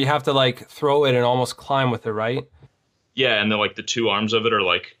bar where you have to like throw it and almost climb with it, right? Yeah, and then like the 2 arms of it are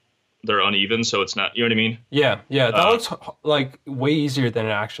like they're uneven, so it's not, you know what I mean? Yeah. That looks like way easier than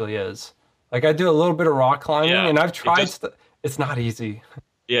it actually is. Like I do a little bit of rock climbing, and I've tried. It's not easy.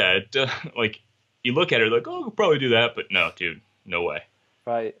 Yeah, like you look at it like, oh, I'll probably do that, but no, dude, no way.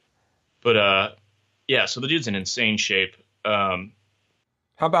 Right. But yeah, so the dude's in insane shape. How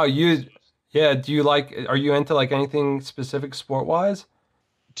about you? Yeah, are you into like anything specific sport wise?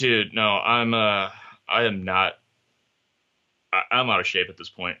 Dude, no, I'm not. I'm out of shape at this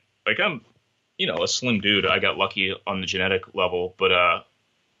point. Like I'm, you know, a slim dude. I got lucky on the genetic level, but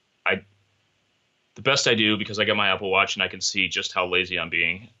the best I do, because I got my Apple Watch and I can see just how lazy I'm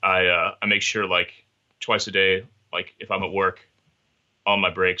being. I make sure like twice a day, like if I'm at work, on my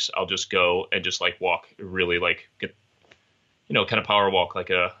breaks, I'll just go and just like walk, really like get, you know, kind of power walk like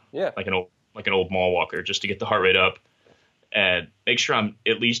an old mall walker, just to get the heart rate up and make sure I'm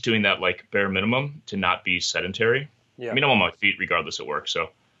at least doing that like bare minimum to not be sedentary. Yeah. I mean, I'm on my feet regardless at work, so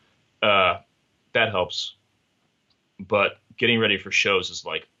that helps. But getting ready for shows is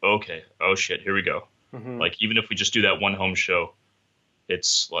like, okay, oh shit, here we go. Mm-hmm. Like even if we just do that one home show,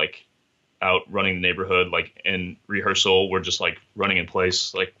 it's like out running the neighborhood, like in rehearsal, we're just like running in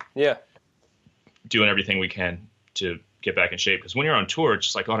place, like doing everything we can to get back in shape. Because when you're on tour, it's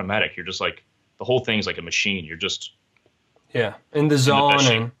just like automatic. You're just like, the whole thing's like a machine. You're just in the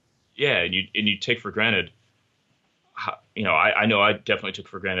zone. And you take for granted, you know, I know I definitely took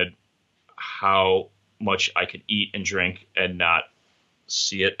for granted how much I could eat and drink and not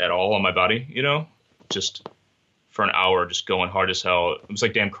see it at all on my body, you know? just for an hour, just going hard as hell. It was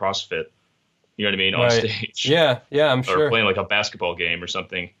like damn CrossFit. You know what I mean? On Right. stage. Yeah, I'm Or sure. playing like a basketball game or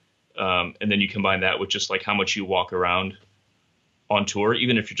something. And then you combine that with just like how much you walk around on tour,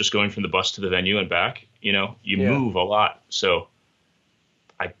 even if you're just going from the bus to the venue and back, you know, you Yeah. move a lot. So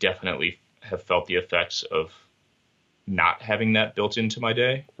I definitely have felt the effects of not having that built into my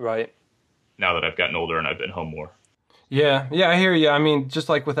day Right. now that I've gotten older and I've been home more. Yeah, I hear you. I mean, just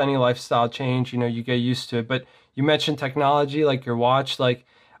like with any lifestyle change, you get used to it. But you mentioned technology, like your watch. Like,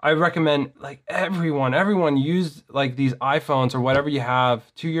 I recommend, like everyone use like these iPhones or whatever you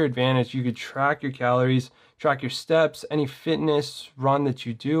have to your advantage. You could track your calories, track your steps, any fitness run that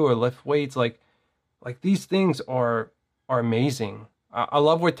you do or lift weights. Like these things are amazing. I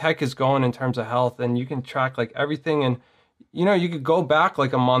love where tech is going in terms of health, and you can track like everything. And you could go back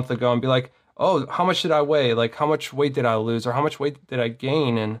like a month ago and be like, oh, how much did I weigh? Like, how much weight did I lose, or how much weight did I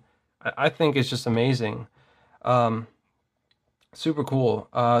gain? And I think it's just amazing. Um, Super cool.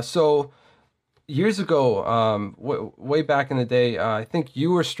 So years ago, way back in the day, I think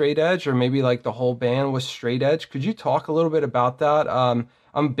you were straight edge, or maybe like the whole band was straight edge. Could you talk a little bit about that? I'm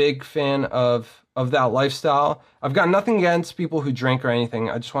a big fan of that lifestyle. I've got nothing against people who drink or anything.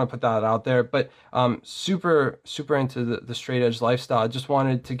 I just want to put that out there. But super into the straight edge lifestyle. I just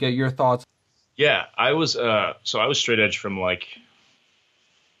wanted to get your thoughts. Yeah, I was straight edge from like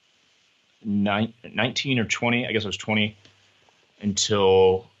 19 or 20. I guess I was 20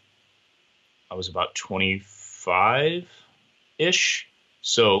 until I was about 25 ish.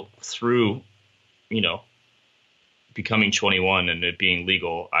 So through, you know, becoming 21 and it being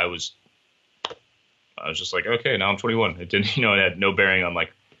legal, I was just like, okay, now I'm 21. It didn't, it had no bearing on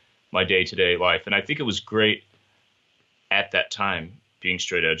like my day to day life. And I think it was great at that time being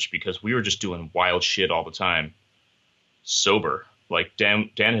straight edge because we were just doing wild shit all the time, sober. Like Dan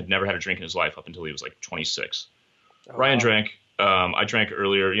had never had a drink in his life up until he was like 26. Oh, Ryan wow. drank. I drank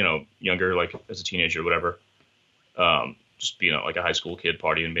earlier, younger, like as a teenager or whatever. Just being like a high school kid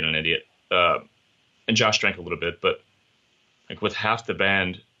partying and being an idiot. And Josh drank a little bit, but like with half the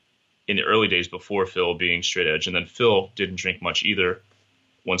band in the early days before Phil being straight edge, and then Phil didn't drink much either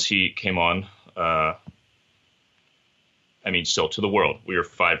once he came on. Still to the world, we were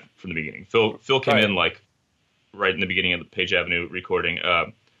 5 from the beginning. Phil came Right. in like right in the beginning of the Page Avenue recording,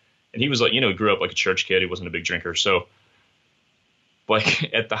 and he was like, grew up like a church kid. He wasn't a big drinker, so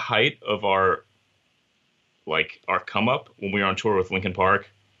like at the height of our come up when we were on tour with Linkin Park,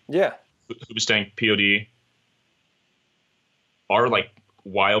 Yeah. Hoobastank, POD, our like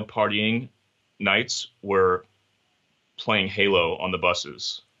wild partying nights were playing Halo on the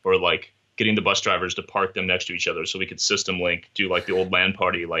buses or like getting the bus drivers to park them next to each other so we could system link, do like the old LAN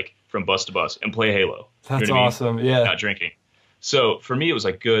party, like from bus to bus and play Halo. That's what I mean? awesome. Yeah. Not drinking. So for me, it was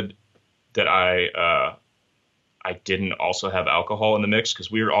like good that I didn't also have alcohol in the mix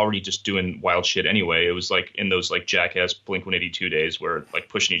because we were already just doing wild shit anyway. It was like in those like jackass Blink-182 days where like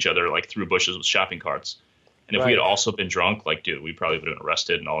pushing each other like through bushes with shopping carts. And if we had Right. also been drunk, like, dude, we probably would have been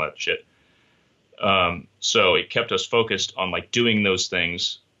arrested and all that shit. So it kept us focused on like doing those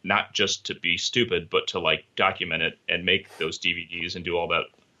things, not just to be stupid, but to like document it and make those DVDs and do all that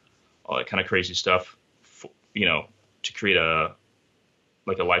kind of crazy stuff, to create a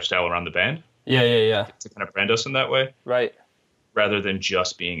lifestyle around the band Yeah. to kind of brand us in that way Right. rather than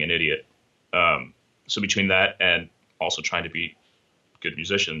just being an idiot. So between that and also trying to be good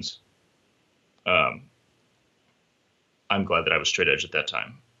musicians, I'm glad that I was straight edge at that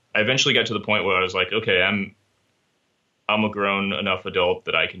time. I eventually got to the point where I was like, okay, I'm a grown enough adult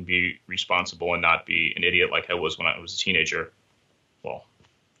that I can be responsible and not be an idiot like I was when I was a teenager. Well,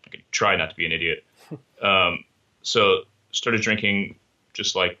 I could try not to be an idiot. So started drinking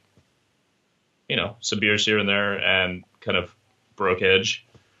just like, some beers here and there and kind of broke edge.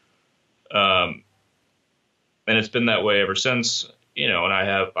 And it's been that way ever since, and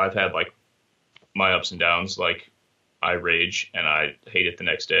I've had like my ups and downs. Like I rage and I hate it the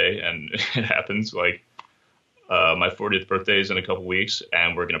next day, and it happens. Like my 40th birthday is in a couple weeks,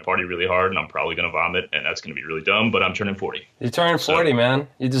 and we're gonna party really hard, and I'm probably gonna vomit, and that's gonna be really dumb. But I'm turning 40. You're turning 40, man.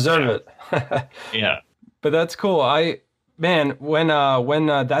 You deserve it. Yeah. But that's cool. Man, when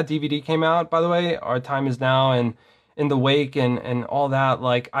that DVD came out, by the way, Our Time Is Now and In the Wake and all that,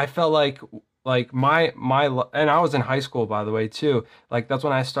 like I felt like my and I was in high school, by the way, too. Like that's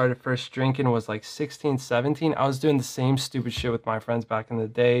when I started first drinking, was like 16, 17. I was doing the same stupid shit with my friends back in the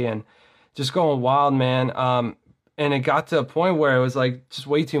day and just going wild, man. And it got to a point where it was like just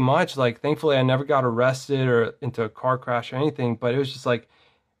way too much. Like thankfully I never got arrested or into a car crash or anything, but it was just like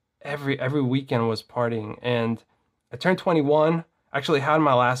every weekend was partying. And I turned 21. actually had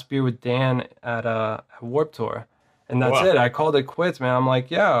my last beer with Dan at Warped Tour. And that's Wow. it. I called it quits, man. I'm like,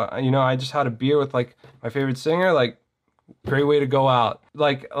 yeah, I just had a beer with like my favorite singer. Like, great way to go out.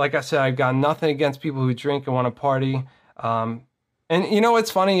 Like I said, I've got nothing against people who drink and want to party. And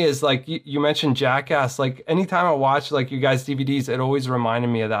what's funny is like you mentioned Jackass. Like anytime I watch like you guys' DVDs, it always reminded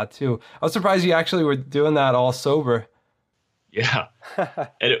me of that too. I was surprised you actually were doing that all sober. Yeah.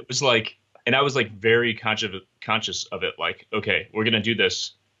 And it was like, and I was like very conscious of it. Like, okay, we're going to do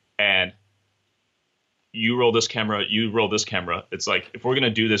this. And you roll this camera, you roll this camera. It's like, if we're going to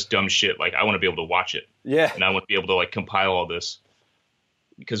do this dumb shit, like I want to be able to watch it. Yeah. And I want to be able to like compile all this.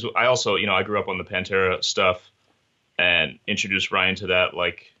 Because I also, I grew up on the Pantera stuff and introduced Ryan to that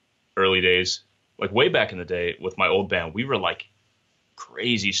like early days. Like way back in the day with my old band, we were like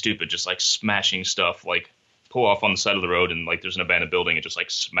crazy stupid, just like smashing stuff, like pull off on the side of the road and like there's an abandoned building and just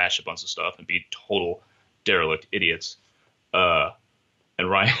like smash a bunch of stuff and be total derelict idiots. And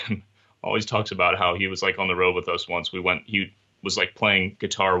Ryan always talks about how he was like on the road with us once. He was like playing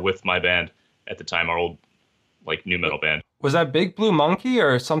guitar with my band at the time, our old like new metal band. Was that Big Blue Monkey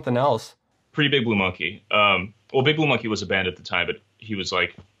or something else? Pretty Big Blue Monkey. Well, Big Blue Monkey was a band at the time, but he was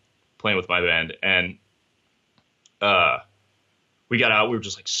like playing with my band, and we got out. We were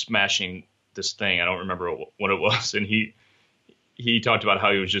just like smashing this thing. I don't remember what it was, and he talked about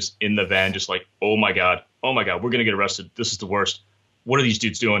how he was just in the van, just like, oh my god, we're gonna get arrested. This is the worst. What are these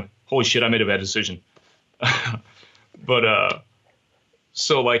dudes doing? Holy shit, I made a bad decision. But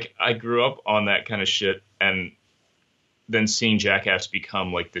so like I grew up on that kind of shit, and then seeing Jackass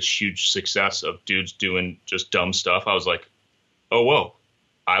become like this huge success of dudes doing just dumb stuff, I was like, oh, whoa,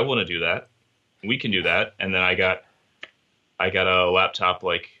 I want to do that. We can do that. And then I got a laptop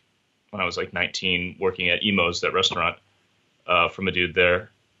like when I was like 19 working at Emo's, that restaurant, from a dude there.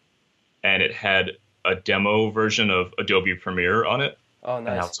 And it had a demo version of Adobe Premiere on it. Oh,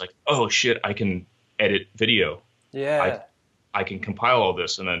 nice. And I was like, oh shit, I can edit video. Yeah. I can compile all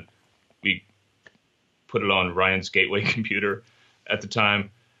this. And then we put it on Ryan's Gateway computer at the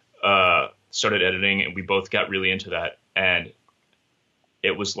time, started editing, and we both got really into that. And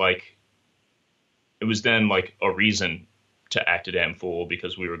it was then like a reason to act a damn fool,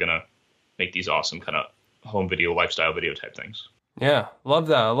 because we were going to make these awesome kind of home video, lifestyle video type things. Yeah, love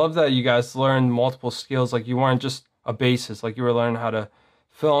that. I love that you guys learned multiple skills. Like you weren't just a bassist, like you were learning how to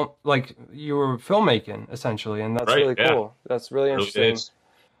film, like you were filmmaking essentially. And that's Right, really cool. yeah. That's really interesting. Really is.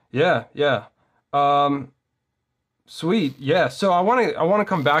 Yeah. Sweet. Yeah. So I want to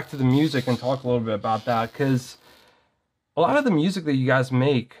come back to the music and talk a little bit about that, because a lot of the music that you guys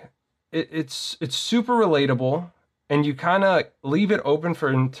make, it's super relatable, and you kind of leave it open for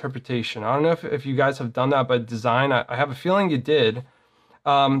interpretation. I don't know if you guys have done that, but design, I have a feeling you did.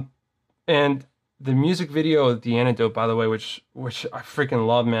 And the music video of The Antidote, by the way, which I freaking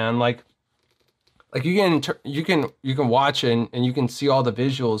love, man. Like you can watch it and you can see all the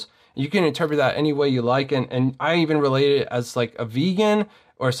visuals. You can interpret that any way you like, and I even relate it as like a vegan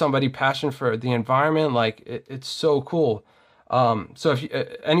or somebody passionate for the environment. Like it's so cool. So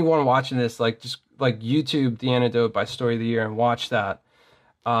if anyone watching this, like just like YouTube The Antidote by Story of the Year and watch that.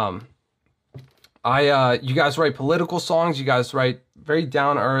 You guys write political songs. You guys write very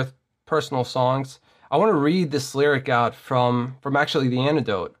down to earth personal songs. I want to read this lyric out from actually The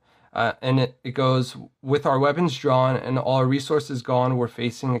Antidote. And it goes, with our weapons drawn and all our resources gone, we're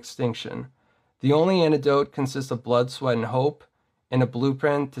facing extinction. The only antidote consists of blood, sweat, and hope, and a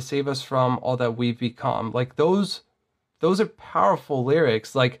blueprint to save us from all that we've become. Like those are powerful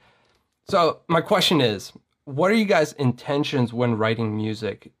lyrics. Like, so my question is, what are you guys' intentions when writing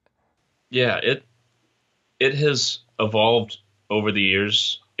music? Yeah, it has evolved over the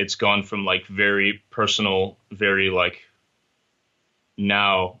years. It's gone from like very personal, very like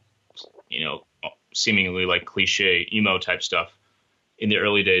now, seemingly like cliche emo type stuff in the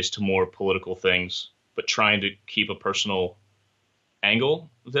early days to more political things, but trying to keep a personal angle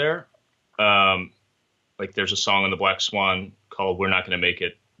there. Like there's a song on the Black Swan called "We're Not Gonna Make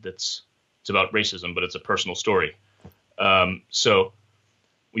It." It's about racism, but it's a personal story. So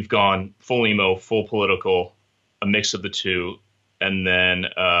we've gone full emo, full political, a mix of the two. And then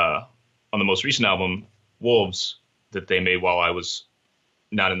on the most recent album, Wolves, that they made while I was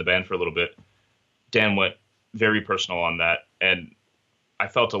not in the band for a little bit, Dan went very personal on that. And I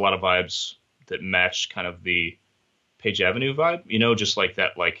felt a lot of vibes that matched kind of the Page Avenue vibe, just like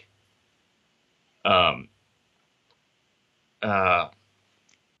that, like,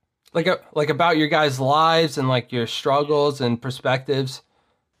 like about your guys' lives and like your struggles and perspectives.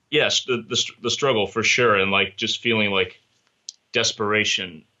 Yes, the struggle for sure. And like just feeling like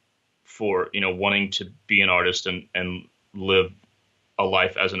desperation for, wanting to be an artist and live a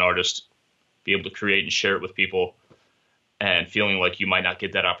life as an artist, be able to create and share it with people, and feeling like you might not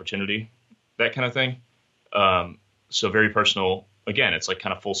get that opportunity, that kind of thing. So very personal. Again, it's like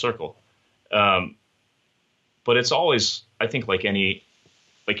kind of full circle. But it's always, I think, like any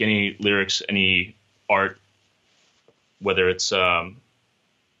lyrics, any art, whether it's the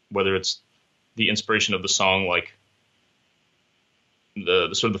inspiration of the song, like the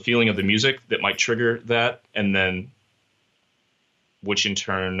sort of the feeling of the music that might trigger that, and then which in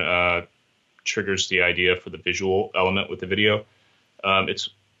turn triggers the idea for the visual element with the video. It's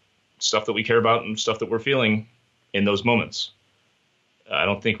stuff that we care about and stuff that we're feeling in those moments. I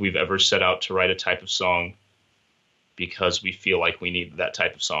don't think we've ever set out to write a type of song because we feel like we need that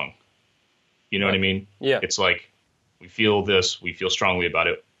type of song. You know what I mean? Yeah. It's like we feel this, we feel strongly about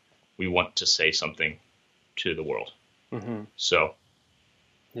it. We want to say something to the world. Mm-hmm. So,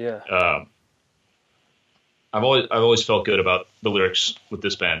 yeah. I've always felt good about the lyrics with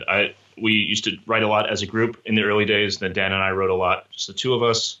this band. We used to write a lot as a group in the early days. Then Dan and I wrote a lot, just the two of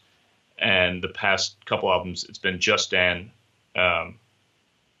us. And the past couple albums, it's been just Dan,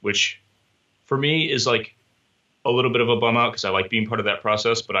 which for me is like a little bit of a bum out because I like being part of that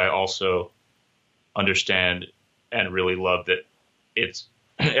process, but I also understand and really love that it's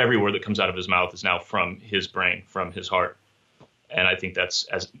every word that comes out of his mouth is now from his brain, from his heart. And I think that's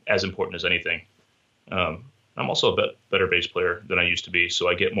as important as anything. I'm also a better bass player than I used to be, so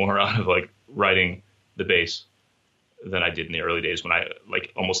I get more out of like writing the bass than I did in the early days when I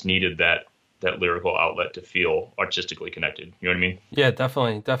like almost needed that lyrical outlet to feel artistically connected. You know what I mean? Yeah,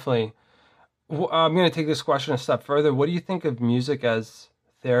 definitely. I'm going to take this question a step further. What do you think of music as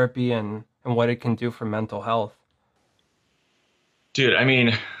therapy and what it can do for mental health? Dude, I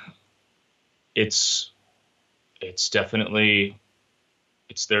mean, it's definitely,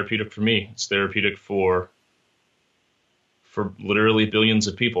 it's therapeutic for me. It's therapeutic for literally billions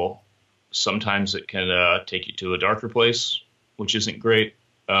of people. Sometimes it can take you to a darker place, which isn't great.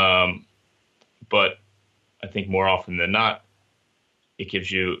 But I think more often than not, it gives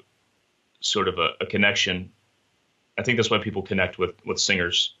you sort of a connection. I think that's why people connect with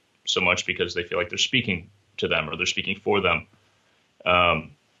singers so much, because they feel like they're speaking to them or they're speaking for them.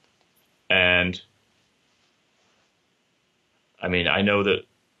 And I mean, I know that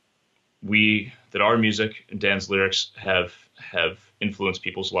our music and Dan's lyrics have influenced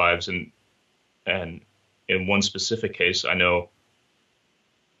people's lives, and in one specific case, I know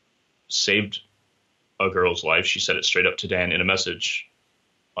saved a girl's life. She said it straight up to Dan in a message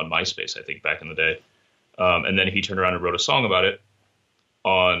on MySpace, I think, back in the day. And then he turned around and wrote a song about it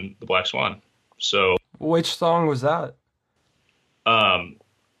on the Black Swan. So, which song was that?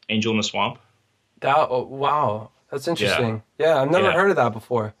 Angel in the Swamp. Wow, that's interesting. Yeah, I've never heard of that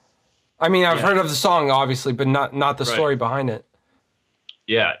before. I mean, I've heard of the song, obviously, but not the story behind it.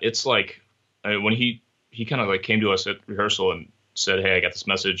 Yeah, it's like, I mean, when he kind of like came to us at rehearsal and said, "Hey, I got this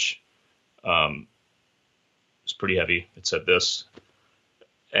message. It's pretty heavy. It said this,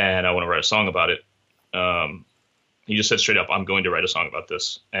 and I want to write a song about it." He just said straight up, "I'm going to write a song about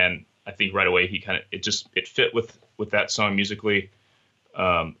this." And I think right away it fit with that song musically,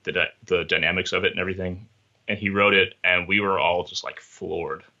 the dynamics of it and everything. And he wrote it, and we were all just like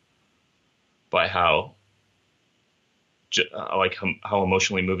floored by how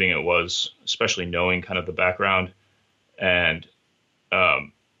emotionally moving it was, especially knowing kind of the background. And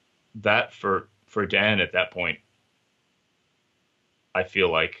that for Dan at that point, I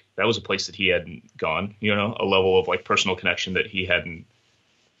feel like that was a place that he hadn't gone, you know, a level of like personal connection that he hadn't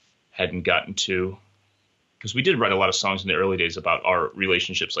gotten to. Because we did write a lot of songs in the early days about our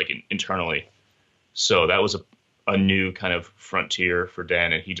relationships, like internally. So that was a new kind of frontier for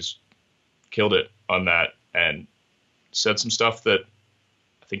Dan, and he just killed it on that and said some stuff that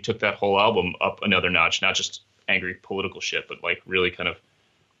I think took that whole album up another notch, not just angry political shit, but like really kind of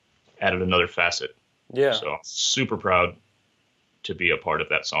added another facet. Yeah. So super proud to be a part of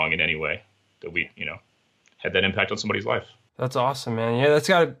that song in any way that we, had that impact on somebody's life. That's awesome, man. Yeah, that's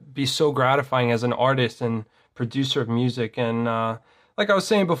got to be so gratifying as an artist and producer of music. And like I was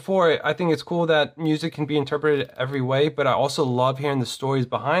saying before, I think it's cool that music can be interpreted every way, but I also love hearing the stories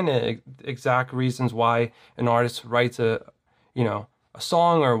behind it, exact reasons why an artist writes a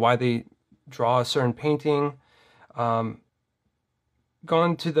song or why they draw a certain painting.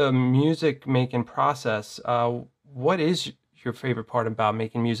 Going to the music making process, what is your favorite part about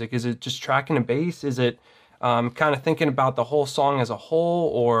making music? Is it just tracking a bass? Is it kind of thinking about the whole song as a whole,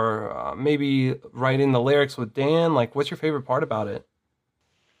 or maybe writing the lyrics with Dan? Like, what's your favorite part about it?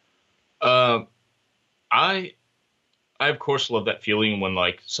 I of course love that feeling when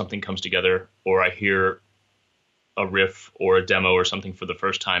like something comes together, or I hear a riff or a demo or something for the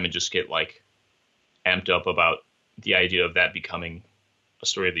first time and just get like amped up about the idea of that becoming a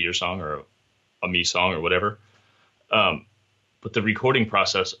story of the year song or a me song or whatever. But the recording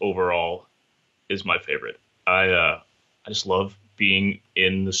process overall is my favorite. I just love being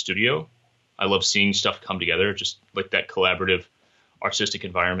in the studio. I love seeing stuff come together. Just like that collaborative artistic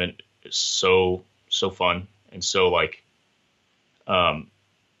environment is so fun and so like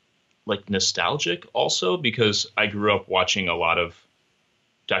nostalgic also, because I grew up watching a lot of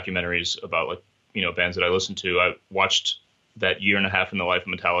documentaries about like, bands that I listened to. I watched that Year and a Half in the Life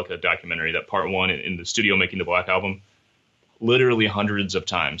of Metallica documentary, that part one in the studio making the Black Album, literally hundreds of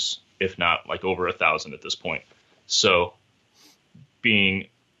times, if not like over 1,000 at this point. So being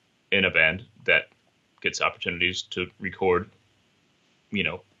in a band that gets opportunities to record,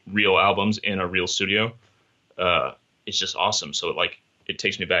 real albums in a real studio, it's just awesome. So it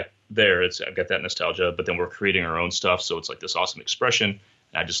takes me back there. I've got that nostalgia, but then we're creating our own stuff. So it's like this awesome expression.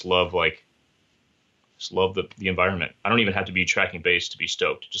 And I just love the environment. I don't even have to be tracking bass to be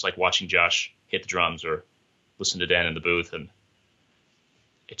stoked. Just like watching Josh hit the drums or listen to Dan in the booth, and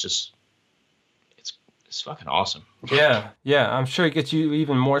it's fucking awesome. Yeah, I'm sure it gets you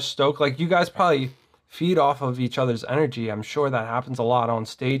even more stoked. Like, you guys probably feed off of each other's energy. I'm sure that happens a lot on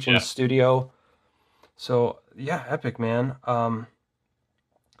stage in the studio. So yeah, epic, man.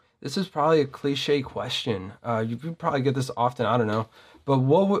 This is probably a cliche question. You could probably get this often. I don't know. But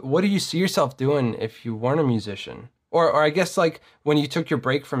what do you see yourself doing if you weren't a musician? Or I guess like when you took your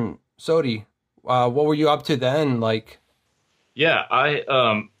break from Sodi, what were you up to then? Like, yeah,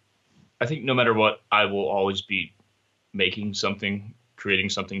 I think no matter what, I will always be making something, creating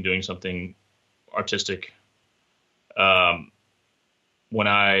something, doing something artistic. When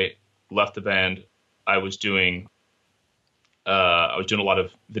I left the band, I was doing a lot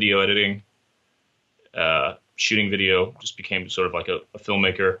of video editing, shooting video, just became sort of like a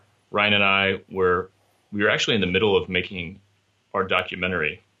filmmaker. Ryan and I we were actually in the middle of making our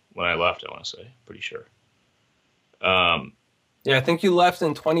documentary when I left, I want to say, pretty sure. Yeah, I think you left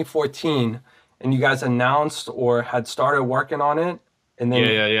in 2014 and you guys announced or had started working on it. And then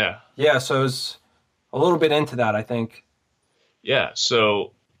Yeah, so it was a little bit into that, I think. Yeah,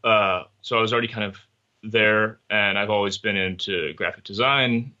 so I was already kind of there, and I've always been into graphic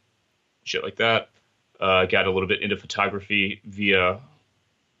design, shit like that. Got a little bit into photography via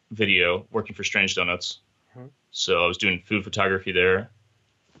video, working for Strange Donuts. Mm-hmm. So I was doing food photography there.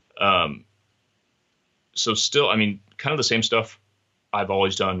 So still, I mean, kind of the same stuff I've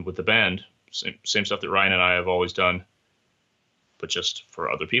always done with the band, same stuff that Ryan and I have always done, but just for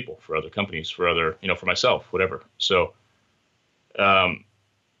other people, for other companies, for other, for myself, whatever. So,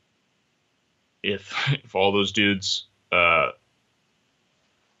 if all those dudes,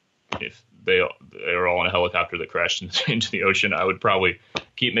 if they are all in a helicopter that crashed into the ocean, I would probably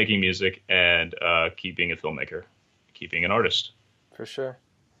keep making music and keep being a filmmaker, keep being an artist. For sure.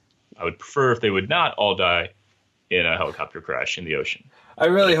 I would prefer if they would not all die in a helicopter crash in the ocean. I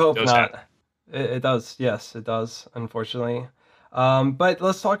really hope not. It does. Yes, it does, unfortunately. But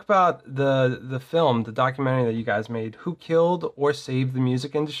let's talk about the film, the documentary that you guys made, Who Killed or Saved the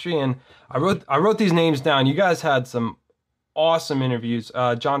Music Industry. And I wrote these names down. You guys had some awesome interviews.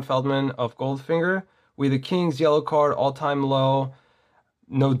 John Feldman of Goldfinger, We the Kings, Yellow Card, All Time Low,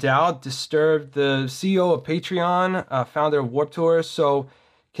 No Doubt, Disturbed, the CEO of Patreon, founder of Warped Tour. So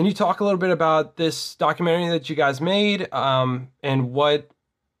can you talk a little bit about this documentary that you guys made, and what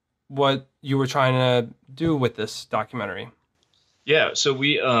you were trying to do with this documentary? Yeah, so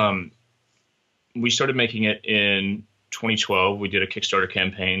we started making it in 2012. We did a Kickstarter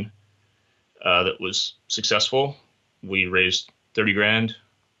campaign that was successful. We raised $30,000,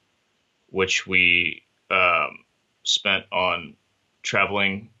 which we spent on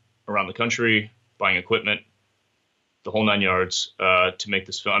traveling around the country, buying equipment, the whole 9 yards, to make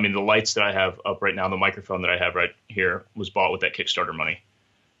this film. I mean, the lights that I have up right now, the microphone that I have right here, was bought with that Kickstarter money.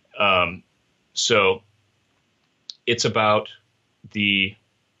 So it's about the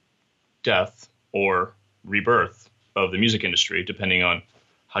death or rebirth of the music industry, depending on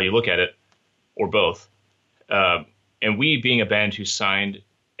how you look at it, or both. And we, being a band who signed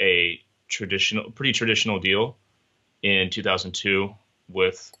a pretty traditional deal in 2002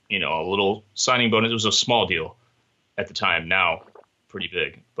 with, a little signing bonus. It was a small deal at the time, now pretty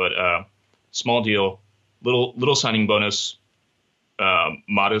big, but small deal, little signing bonus,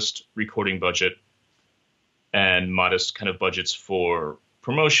 modest recording budget, and modest kind of budgets for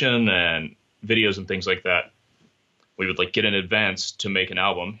promotion and videos and things like that. We would get in advance to make an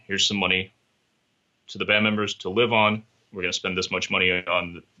album. Here's some money to the band members to live on. We're going to spend this much money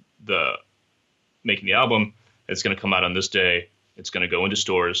on the making the album. It's going to come out on this day. It's going to go into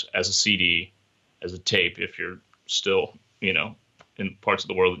stores as a CD, as a tape, if you're still, in parts of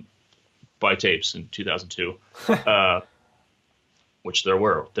the world buy tapes in 2002, which there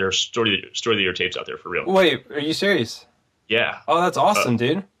were. There are story of the year tapes out there for real. Wait, are you serious? Yeah. Oh, that's awesome,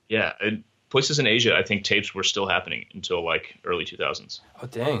 dude. Yeah. And places in Asia, I think tapes were still happening until like early 2000s. Oh,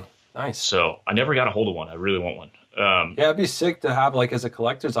 dang. Nice. So I never got a hold of one. I really want one. Yeah, it'd be sick to have like as a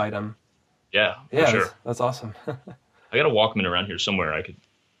collector's item. Yeah, for sure. That's awesome. I got a Walkman around here somewhere. I could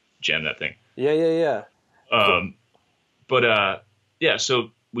jam that thing. Yeah. But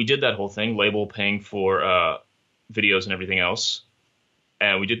so we did that whole thing, label paying for videos and everything else.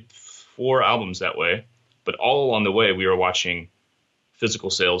 And we did 4 albums that way. But all along the way, we were watching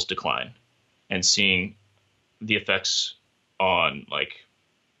physical sales decline and seeing the effects on like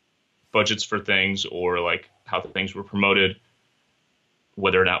budgets for things or like how things were promoted,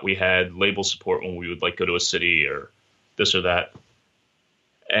 whether or not we had label support when we would like go to a city or this or that,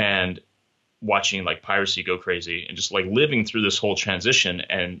 and watching like piracy go crazy and just like living through this whole transition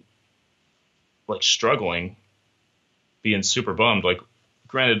and like struggling, being super bummed. Like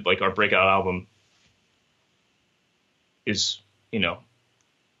granted, like our breakout album is,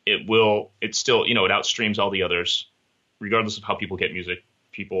 it still, it outstreams all the others, regardless of how people get music.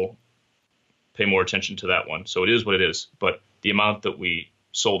 People pay more attention to that one. So it is what it is. But the amount that we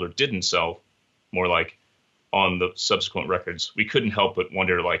sold or didn't sell, more like on the subsequent records, we couldn't help but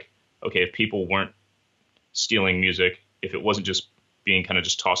wonder, like, okay, if people weren't stealing music, if it wasn't just being kind of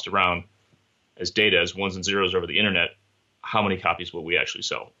just tossed around as data, as ones and zeros over the internet, how many copies would we actually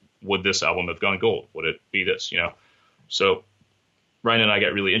sell? Would this album have gone gold? Would it be this, So Ryan and I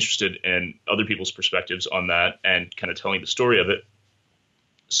got really interested in other people's perspectives on that and kind of telling the story of it.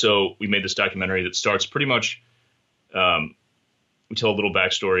 So we made this documentary that starts pretty much, we tell a little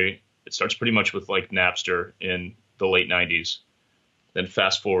backstory. It starts pretty much with like Napster in the late 90s, then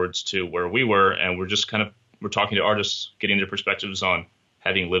fast forwards to where we were. And we're talking to artists, getting their perspectives on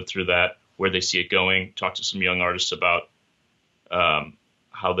having lived through that, where they see it going, talk to some young artists about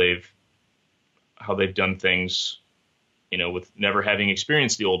how they've done things, with never having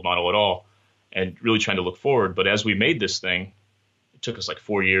experienced the old model at all and really trying to look forward. But as we made this thing, it took us like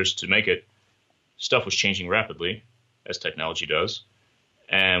 4 years to make it. Stuff was changing rapidly, as technology does.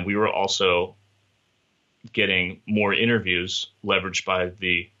 And we were also getting more interviews leveraged by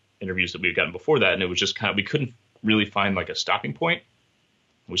the interviews that we had gotten before that. And it was just we couldn't really find like a stopping point.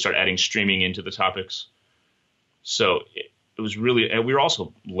 We started adding streaming into the topics. So it was really, and we were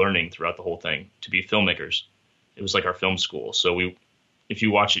also learning throughout the whole thing to be filmmakers. It was like our film school. So if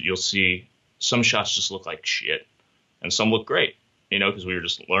you watch it, you'll see some shots just look like shit and some look great, because we were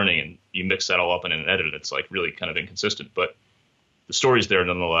just learning, and you mix that all up in an edit. It's like really kind of inconsistent, but the story's there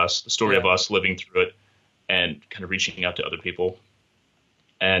nonetheless. The story of us living through it and kind of reaching out to other people.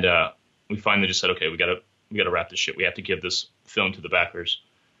 And we finally just said, okay, we gotta wrap this shit. We have to give this film to the backers.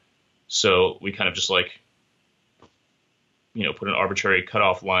 So we kind of just like, put an arbitrary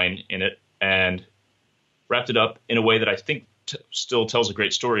cutoff line in it and wrapped it up in a way that I think still tells a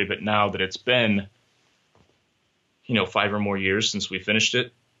great story. But now that it's been, 5 or more years since we finished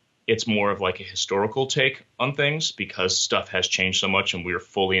it, it's more of like a historical take on things because stuff has changed so much, and we're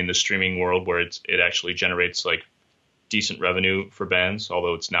fully in the streaming world where it actually generates like decent revenue for bands,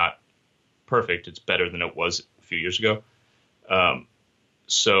 although it's not perfect. It's better than it was a few years ago.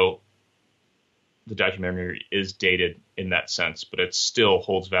 So the documentary is dated in that sense, but it still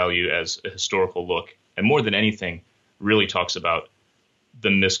holds value as a historical look. And more than anything, really talks about the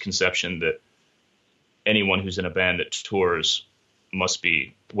misconception that anyone who's in a band that tours must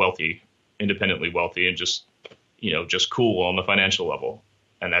be wealthy, independently wealthy, and just cool on the financial level.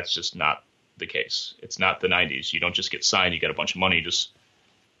 And that's just not the case. It's not the 90s. You don't just get signed, you get a bunch of money, just,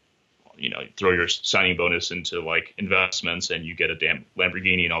 throw your signing bonus into like investments and you get a damn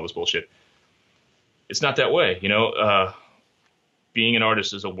Lamborghini and all this bullshit. It's not that way. Being an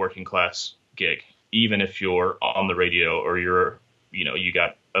artist is a working class gig, even if you're on the radio or you're, you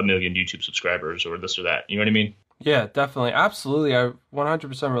got 1 million YouTube subscribers or this or that. You know what I mean? Yeah, definitely. Absolutely. I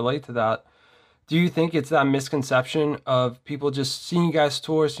 100% relate to that. Do you think it's that misconception of people just seeing you guys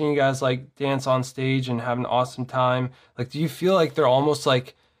tour, seeing you guys like dance on stage and have an awesome time? Like, do you feel like they're almost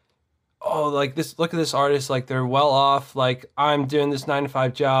like, oh, like this, look at this artist, like they're well off, like I'm doing this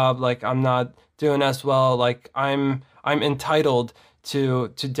 9-to-5 job, like I'm not doing as well, like I'm entitled to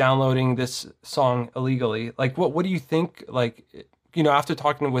downloading this song illegally? Like, what do you think, like, after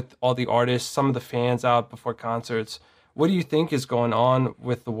talking with all the artists, some of the fans out before concerts, what do you think is going on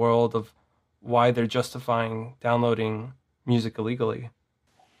with the world of why they're justifying downloading music illegally?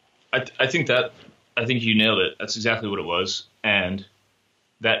 I think I think you nailed it. That's exactly what it was. And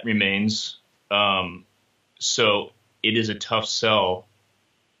that remains. So it is a tough sell,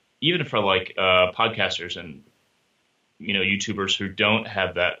 even for like podcasters and, YouTubers who don't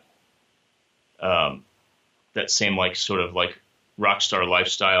have that, that same like sort of like rock star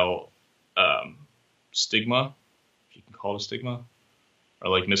lifestyle stigma, if you can call it a stigma, or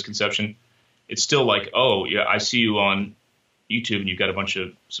like misconception. It's still like, oh yeah, I see you on YouTube and you've got a bunch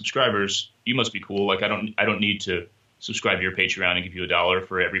of subscribers. You must be cool. Like I don't need to subscribe to your Patreon and give you $1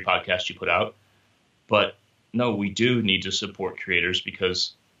 for every podcast you put out. But no, we do need to support creators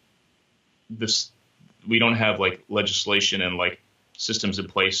because we don't have like legislation and like systems in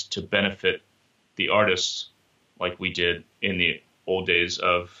place to benefit the artists like we did in the old days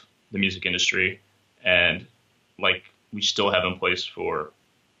of the music industry, and like we still have in place for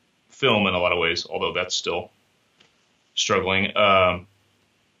film in a lot of ways, although that's still struggling.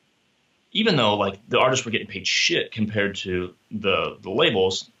 Even though like the artists were getting paid shit compared to the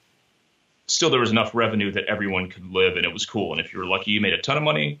labels, still there was enough revenue that everyone could live and it was cool. And if you were lucky, you made a ton of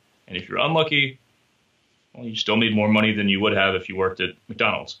money. And if you're unlucky, well, you still made more money than you would have if you worked at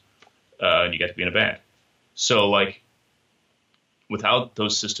McDonald's and you got to be in a band. So like without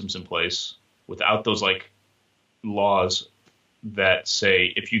those systems in place, without those like laws that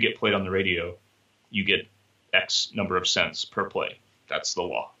say if you get played on the radio, you get X number of cents per play. That's the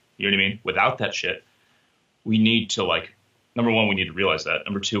law. You know what I mean? Without that shit, we need to like, number one, we need to realize that.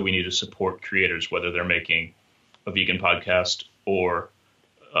 Number two, we need to support creators, whether they're making a vegan podcast or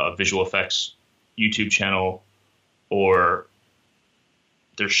a visual effects YouTube channel, or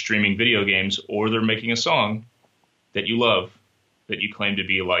they're streaming video games, or they're making a song that you love, that you claim to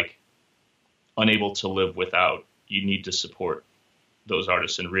be like unable to live without. You need to support those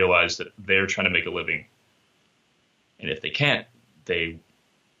artists and realize that they're trying to make a living. And if they can't,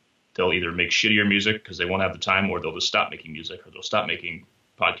 they'll either make shittier music because they won't have the time, or they'll just stop making music, or they'll stop making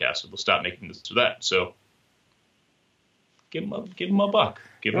podcasts, or they'll stop making this or that. So give them a buck,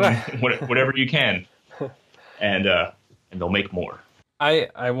 give them whatever you can, and they'll make more. I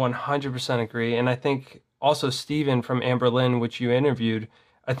 100% agree. And I think also Steven from Amberlin, which you interviewed,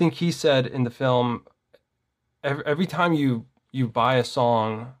 I think he said in the film, every time you buy a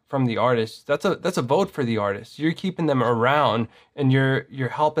song from the artist, that's a vote for the artist. You're keeping them around and you're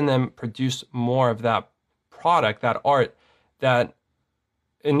helping them produce more of that product, that art that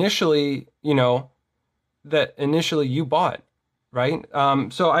initially you bought, right?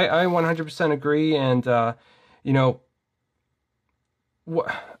 So I 100% agree. And,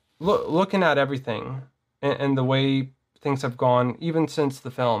 looking at everything and the way things have gone, even since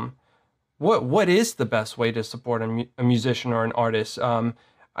the film, what is the best way to support a musician or an artist?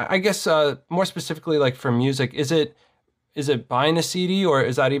 I guess more specifically, like for music, is it buying a CD, or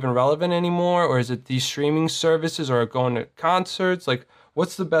is that even relevant anymore? Or is it these streaming services, or going to concerts? Like,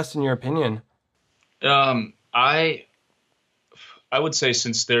 what's the best in your opinion? I would say,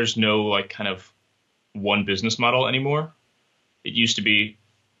 since there's no like kind of one business model anymore, it used to be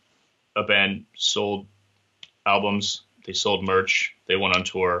a band sold albums, they sold merch, they went on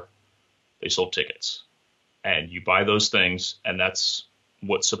tour, they sold tickets, and you buy those things, and that's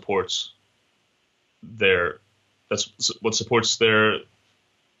what supports their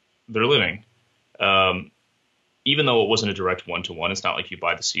living. Even though it wasn't a direct one-to-one, it's not like you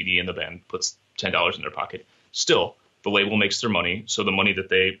buy the CD and the band puts $10 in their pocket. Still, the label makes their money, so the money that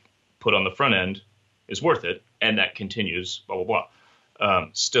they put on the front end is worth it, and that continues, blah, blah, blah.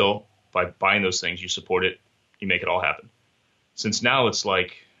 Still, by buying those things, you support it, you make it all happen. Since now it's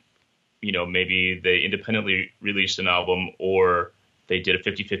like, maybe they independently released an album, or they did a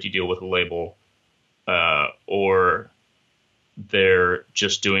 50-50 deal with a label, or they're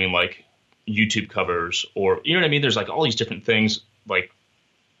just doing like YouTube covers, or, you know what I mean? There's like all these different things. Like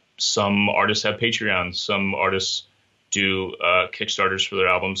some artists have Patreons, some artists do Kickstarters for their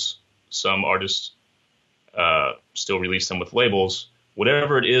albums, some artists still release them with labels.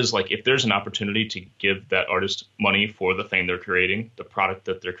 Whatever it is, like if there's an opportunity to give that artist money for the thing they're creating, the product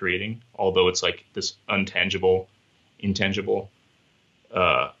that they're creating, although it's like this intangible,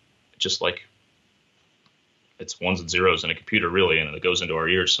 just like it's ones and zeros in a computer, really, and it goes into our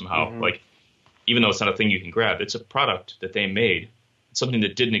ears somehow. Mm-hmm. Like, even though it's not a thing you can grab, it's a product that they made. It's something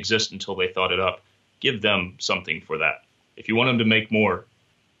that didn't exist until they thought it up. Give them something for that. If you want them to make more,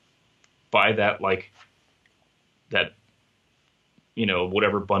 buy that, like, that,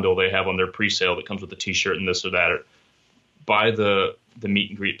 whatever bundle they have on their pre-sale that comes with a t-shirt and this or that, or buy the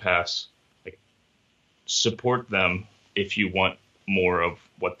meet and greet pass. Like, support them if you want more of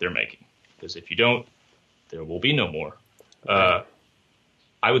what they're making. Because if you don't, there will be no more.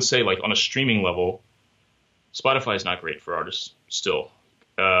 I would say, like, on a streaming level, Spotify is not great for artists still.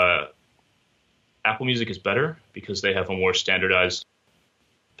 Apple Music is better because they have a more standardized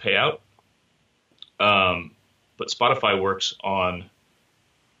payout. But Spotify works on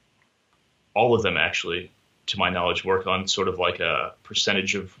all of them, actually, to my knowledge, work on sort of like a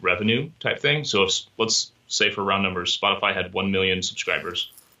percentage of revenue type thing. So if, let's say for round numbers, Spotify had 1 million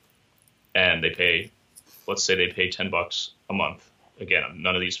subscribers and let's say they pay $10 a month. Again,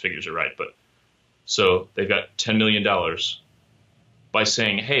 none of these figures are right, but so they've got $10 million by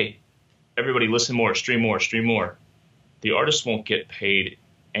saying, hey, everybody listen more, stream more, stream more. The artists won't get paid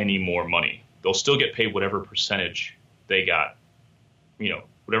any more money. They'll still get paid whatever percentage they got,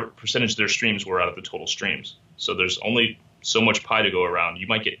 whatever percentage their streams were out of the total streams. So there's only so much pie to go around. You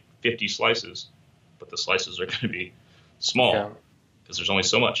might get 50 slices, but the slices are going to be small because there's only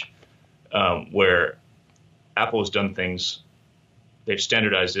so much. Where Apple has done things, they've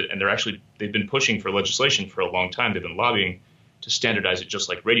standardized it, and they've been pushing for legislation for a long time. They've been lobbying to standardize it just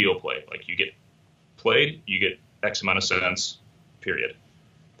like radio play. Like you get played, you get X amount of cents, period.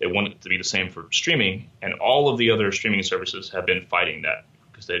 They want it to be the same for streaming, and all of the other streaming services have been fighting that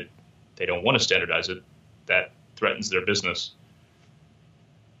because they don't want to standardize it. That threatens their business.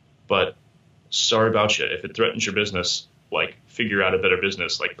 But sorry about you. If it threatens your business, like figure out a better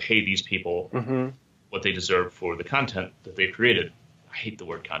business, like pay these people what they deserve for the content that they've created. I hate the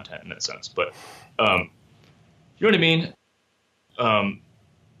word content in that sense, but you know what I mean?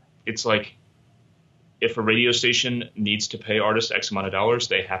 It's like if a radio station needs to pay artists X amount of dollars,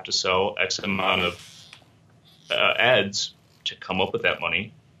 they have to sell X amount of ads to come up with that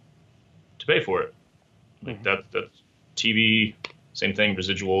money to pay for it. Like that TV, same thing,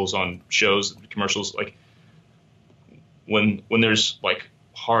 residuals on shows, commercials. Like when there's like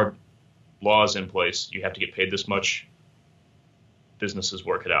hard laws in place, you have to get paid this much. Businesses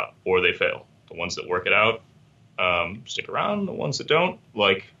work it out, or they fail. The ones that work it out stick around. The ones that don't,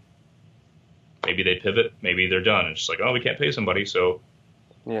 like maybe they pivot, maybe they're done. It's just like, oh, we can't pay somebody, so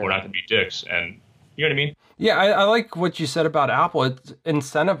we're not going to be dicks. And you know what I mean? Yeah, I like what you said about Apple. It's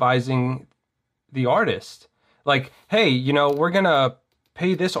incentivizing the artist. Like, hey, we're going to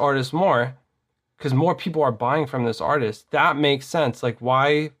pay this artist more because more people are buying from this artist. That makes sense. Like,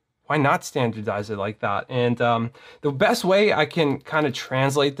 why not standardize it like that? And the best way I can kind of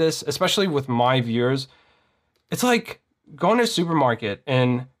translate this, especially with my viewers, it's like going to a supermarket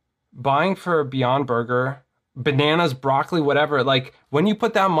and buying for a Beyond Burger, bananas, broccoli, whatever. Like when you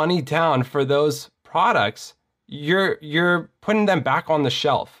put that money down for those products, you're putting them back on the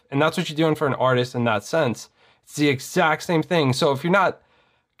shelf. And that's what you're doing for an artist in that sense. It's the exact same thing. So if you're not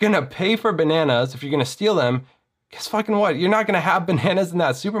going to pay for bananas, if you're going to steal them, guess fucking what? You're not going to have bananas in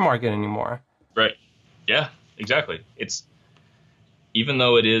that supermarket anymore. Right. Yeah, exactly. It's, even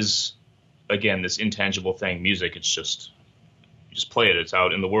though it is, again, this intangible thing, music, it's just, you just play it. It's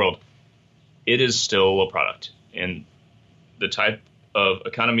out in the world. It is still a product. And the type of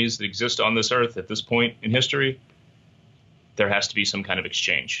economies that exist on this earth at this point in history, there has to be some kind of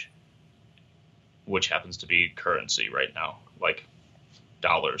exchange, which happens to be currency right now, like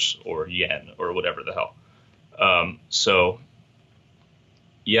dollars or yen or whatever the hell. So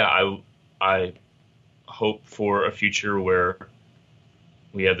yeah, I hope for a future where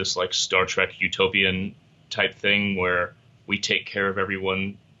we have this like Star Trek utopian type thing where we take care of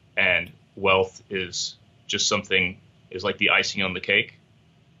everyone and wealth is just something, is like the icing on the cake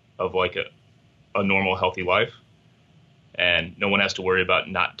of like a normal healthy life. And no one has to worry about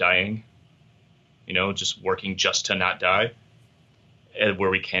not dying, just working just to not die. And where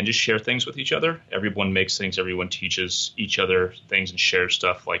we can just share things with each other. Everyone makes things, everyone teaches each other things and shares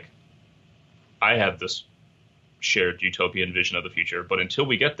stuff. Like I have this shared utopian vision of the future, but until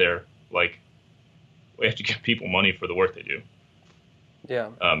we get there, like we have to give people money for the work they do.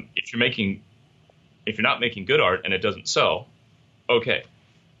 Yeah. If you're not making good art and it doesn't sell, okay.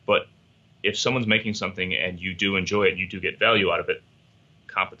 But if someone's making something and you do enjoy it and you do get value out of it,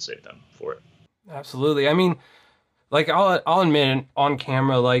 compensate them for it. Absolutely. I mean, like I'll admit on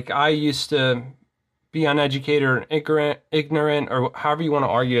camera, like I used to be uneducated or ignorant or however you want to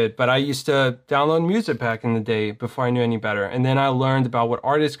argue it, but I used to download music back in the day before I knew any better. And then I learned about what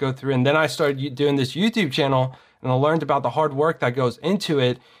artists go through. And then I started doing this YouTube channel and I learned about the hard work that goes into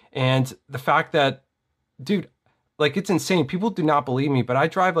it. And the fact that, dude, like it's insane. People do not believe me, but I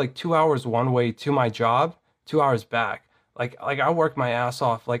drive like 2 hours one way to my job, 2 hours back. Like I work my ass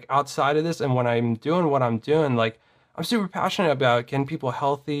off like outside of this. And when I'm doing what I'm doing, like I'm super passionate about getting people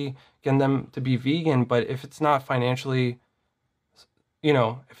healthy, getting them to be vegan. But if it's not financially,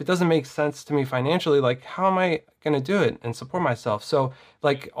 if it doesn't make sense to me financially, like how am I going to do it and support myself? So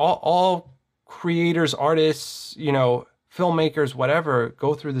like all creators, artists, you know, filmmakers, whatever,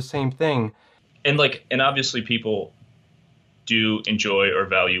 go through the same thing. And obviously people do enjoy or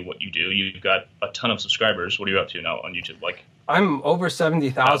value what you do. You've got a ton of subscribers. What are you up to now on YouTube? Like, I'm over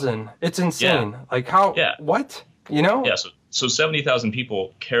 70,000. It's insane. Like how, what, you know? Yeah. So 70,000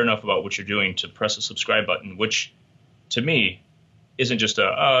 people care enough about what you're doing to press a subscribe button, which to me isn't just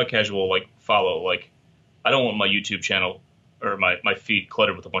a casual, like, follow. Like, I don't want my YouTube channel or my feed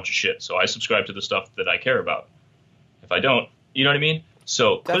cluttered with a bunch of shit. So I subscribe to the stuff that I care about. If I don't, you know what I mean?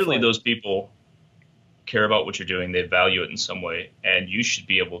 So clearly those people care about what you're doing. They value it in some way, and you should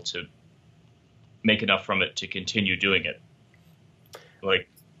be able to make enough from it to continue doing it. Like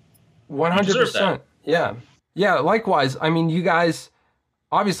 100%. Yeah. Yeah. Likewise. I mean, you guys,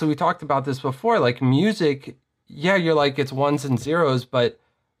 obviously we talked about this before, like music. Yeah. You're like, it's ones and zeros, but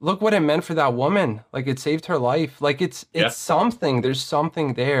look what it meant for that woman. Like it saved her life. Like it's something, there's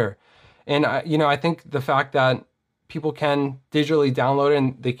something there. And I think the fact that people can digitally download it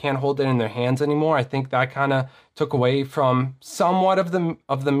and they can't hold it in their hands anymore, I think that kind of took away from somewhat of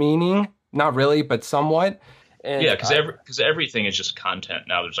the meaning. Not really, but somewhat. And yeah, because everything is just content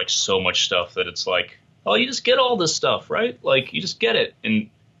now. There's like so much stuff that it's like, oh, you just get all this stuff, right? Like you just get it. And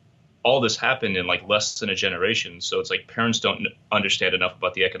all this happened in like less than a generation. So it's like parents don't understand enough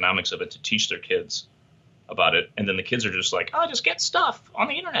about the economics of it to teach their kids about it. And then the kids are just like, oh, just get stuff on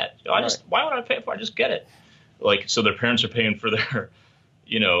the internet. Why would I pay for it? I just get it. Like, so their parents are paying for their,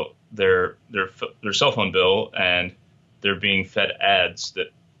 you know, their cell phone bill, and they're being fed ads that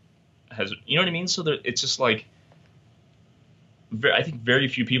has, you know what I mean? So it's just like, I think very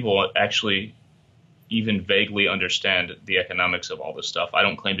few people actually even vaguely understand the economics of all this stuff. I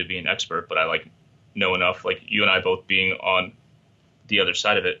don't claim to be an expert, but I like know enough, like you and I both being on the other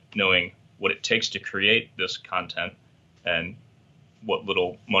side of it, knowing what it takes to create this content and what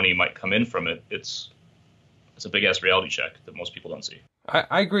little money might come in from it. It's a big ass reality check that most people don't see.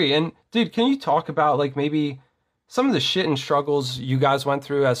 I agree. And dude, can you talk about like maybe some of the shit and struggles you guys went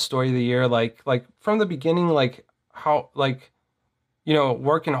through as Story of the Year? Like from the beginning, like how, like, you know,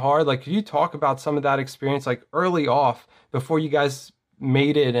 working hard, like, could you talk about some of that experience, like early off before you guys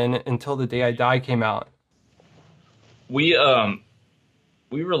made it and until The Day I Die came out? We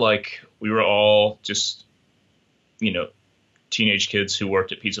were all just, you know, teenage kids who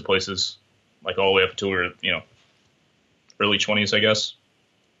worked at pizza places, like all the way up until we were, you know, early 20s, I guess.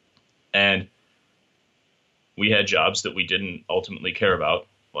 And we had jobs that we didn't ultimately care about,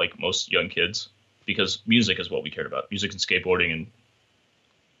 like most young kids, because music is what we cared about. Music and skateboarding and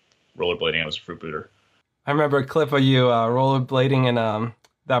rollerblading. I was a fruit booter. I remember a clip of you rollerblading in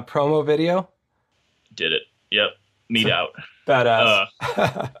that promo video. Did it. Yep. Meat out. Badass.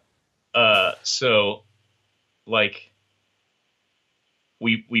 So like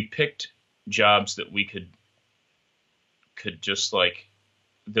we picked jobs that we could just like,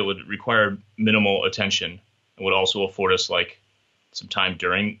 that would require minimal attention and would also afford us like some time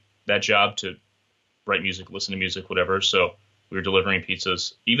during that job to write music, listen to music, whatever. So we were delivering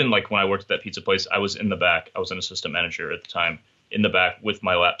pizzas. Even like when I worked at that pizza place, I was in the back. I was an assistant manager at the time, in the back with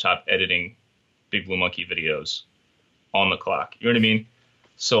my laptop editing Big Blue Monkey videos on the clock. You know what I mean?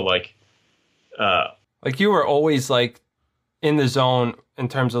 So like you were always like in the zone in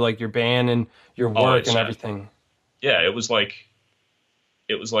terms of like your band and your work and everything. Yeah, it was like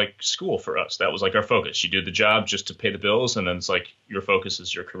school for us. That was like our focus. You do the job just to pay the bills, and then it's like your focus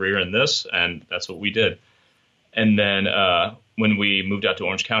is your career in this, and that's what we did. And then when we moved out to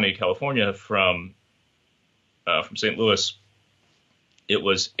Orange County, California from St. Louis, it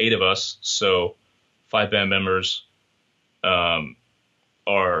was 8 of us, so 5 band members.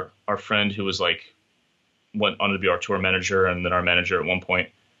 Our friend who was like went on to be our tour manager, and then our manager at one point,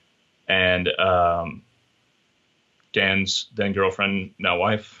 and Dan's then girlfriend, now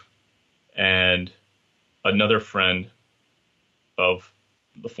wife, and another friend of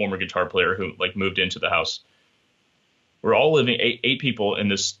the former guitar player who like moved into the house. We're all living eight people in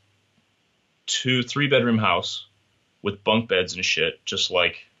this 3-bedroom house with bunk beds and shit, just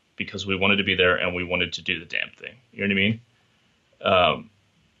like because we wanted to be there and we wanted to do the damn thing. You know what I mean?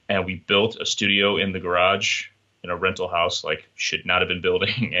 And we built a studio in the garage in a rental house, like should not have been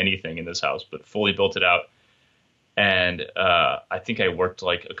building anything in this house, but fully built it out. And I think I worked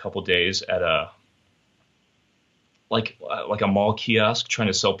like a couple days at a mall kiosk trying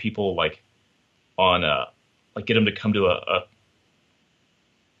to sell people like on like get them to come to a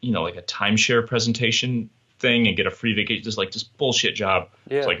like a timeshare presentation thing and get a free vacation, just bullshit job.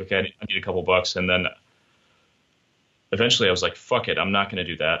 Yeah. It's like, okay, I need a couple bucks. And then eventually I was like, fuck it, I'm not going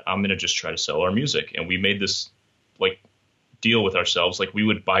to do that. I'm going to just try to sell our music. And we made this like deal with ourselves. Like we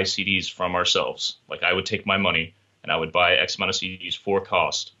would buy CDs from ourselves. Like I would take my money and I would buy X amount of CDs for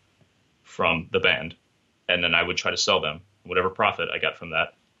cost from the band, and then I would try to sell them. Whatever profit I got from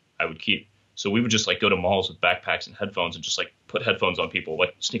that, I would keep. So we would just like go to malls with backpacks and headphones and just like put headphones on people,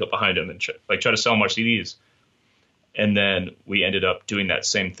 like sneak up behind them and try to sell them our CDs. And then we ended up doing that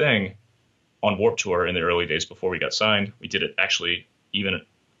same thing on Warped Tour in the early days before we got signed. We did it actually even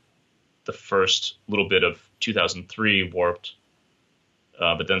the first little bit of 2003 Warped,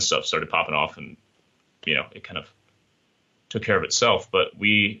 but then stuff started popping off and, it kind of took care of itself. But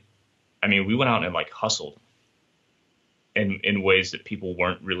we went out and like hustled in ways that people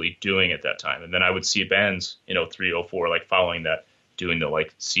weren't really doing at that time. And then I would see bands, 03, 04, like following that, doing the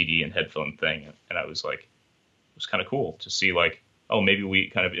like CD and headphone thing. And I was like, it was kind of cool to see like, oh, maybe we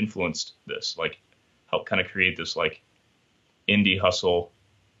kind of influenced this, like help kind of create this like indie hustle.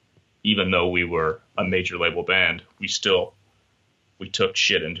 Even though we were a major label band, we took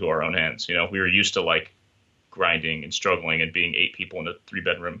shit into our own hands. We were used to like grinding and struggling and being 8 people in a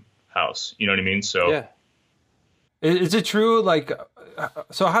 3-bedroom house. You know what I mean? So yeah. Is it true? Like,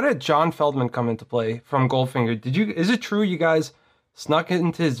 so how did John Feldmann come into play from Goldfinger? Is it true you guys snuck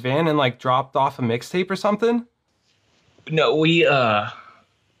into his van and like dropped off a mixtape or something? No, we,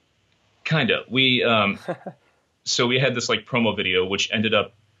 kind of, so we had this like promo video, which ended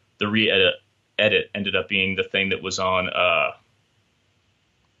up, the edit ended up being the thing that was on,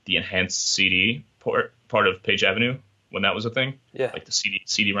 the enhanced CD part of Page Avenue when that was a thing. Yeah. Like the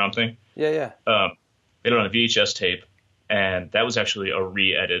CD-ROM thing. Yeah. They did it on a VHS tape, and that was actually a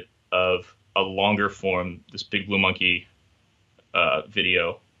re-edit of a longer form, this Big Blue Monkey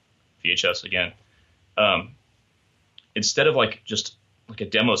video, VHS again. Instead of like just like a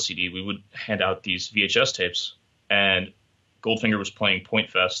demo CD, we would hand out these VHS tapes, and Goldfinger was playing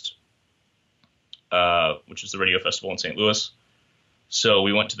Point Fest, which is the radio festival in St. Louis. So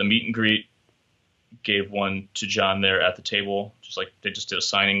we went to the meet and greet, gave one to John there at the table, just like they just did a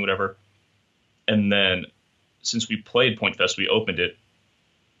signing, whatever. And then since we played Point Fest, we opened it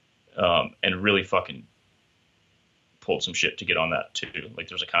and really fucking pulled some shit to get on that too. Like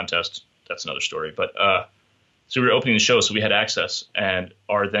there's a contest. That's another story. But so we were opening the show, so we had access. And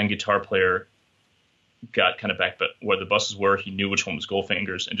our then guitar player got kind of back but where the buses were. He knew which one was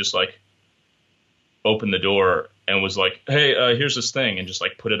Goldfinger's and just like opened the door and was like, hey, here's this thing, and just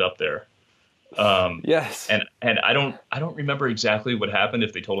like put it up there. Yes. And I don't remember exactly what happened,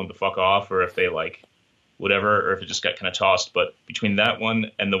 if they told him to fuck off or if they like whatever, or if it just got kind of tossed. But between that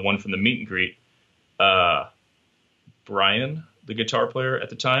one and the one from the meet and greet, Brian, the guitar player at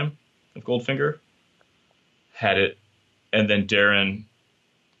the time of Goldfinger, had it. And then Darren,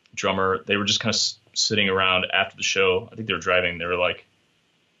 drummer, they were just kind of sitting around after the show. I think they were driving. They were like,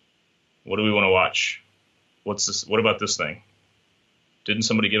 what do we want to watch? What's this? What about this thing? Didn't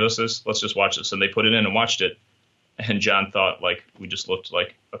somebody give us this? Let's just watch this. And they put it in and watched it. And John thought like we just looked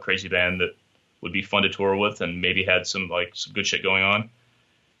like a crazy band that would be fun to tour with and maybe had some good shit going on.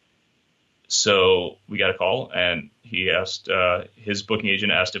 So we got a call, and he asked, his booking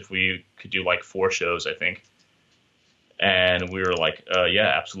agent asked if we could do like 4 shows, I think. And we were like,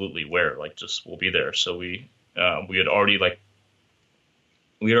 yeah, absolutely. Where? Like, just, we'll be there. So we had already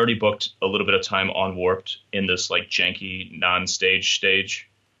booked a little bit of time on Warped in this like janky non-stage stage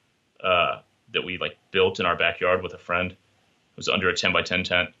that we like built in our backyard with a friend. It was under a 10 by 10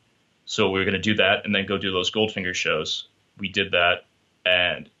 tent. So we were going to do that and then go do those Goldfinger shows. We did that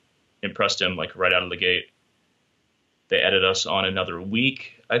and impressed him like right out of the gate. They added us on another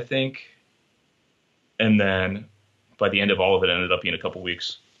week, I think. And then by the end of all of it, ended up being a couple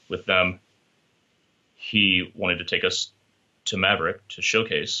weeks with them. He wanted to take us to Maverick to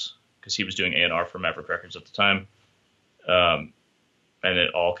showcase because he was doing A&R for Maverick Records at the time. And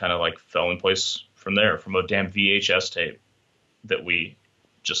it all kind of like fell in place from there, from a damn VHS tape that we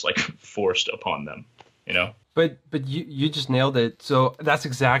just like forced upon them, you know? But you just nailed it. So that's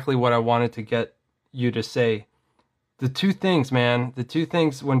exactly what I wanted to get you to say. The two things, man,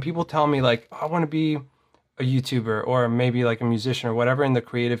 when people tell me like, I want to be a YouTuber or maybe like a musician or whatever in the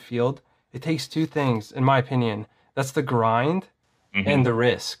creative field, it takes 2 things, in my opinion. That's the grind and the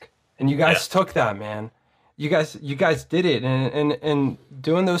risk. And you guys took that, man. You guys did it, and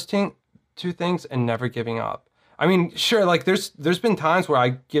doing those 2 things and never giving up. I mean, sure, like there's been times where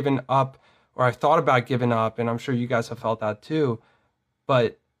I've given up or I've thought about giving up, and I'm sure you guys have felt that too.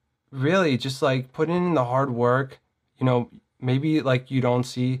 But really, just like putting in the hard work, you know, maybe like you don't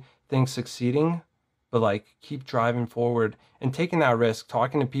see things succeeding, but like keep driving forward and taking that risk,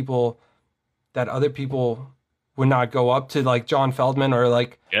 talking to people that other people would not go up to, like John Feldmann or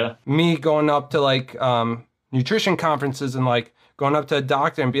like me going up to like nutrition conferences and like going up to a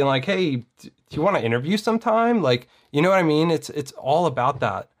doctor and being like, hey, do you want to interview sometime? Like, you know what I mean? It's all about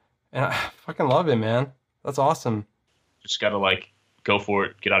that. And I fucking love it, man. That's awesome. Just got to like go for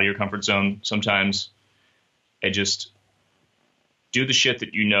it, get out of your comfort zone sometimes, and just do the shit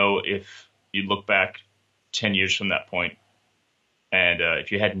that you know if you look back 10 years from that point, and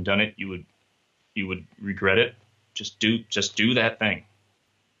if you hadn't done it, you would regret it. Just do that thing.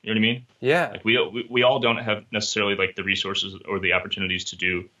 You know what I mean? Yeah. Like we all don't have necessarily like the resources or the opportunities to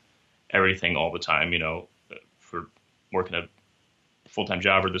do everything all the time, you know, for working a full-time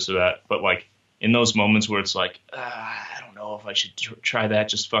job or this or that. But like in those moments where it's like, I don't know if I should try that,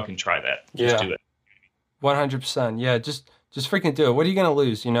 just fucking try that. Just do it. 100%. Yeah. Just freaking do it. What are you going to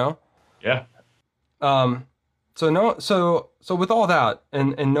lose, you know? Yeah. So with all that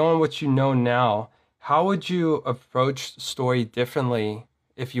and knowing what you know now, how would you approach story differently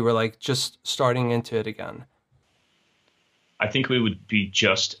if you were like just starting into it again? I think we would be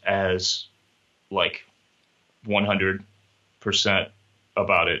just as like 100%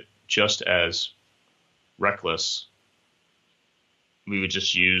 about it, just as reckless. We'd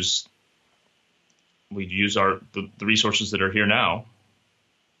use the resources that are here now,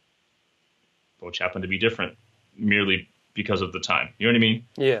 which happen to be different merely because of the time. You know what I mean?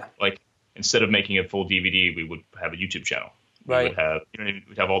 Yeah. Like instead of making a full DVD, we would have a YouTube channel. Right. We would have, you know,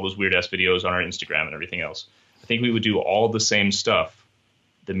 we'd have all those weird ass videos on our Instagram and everything else. I think we would do all the same stuff.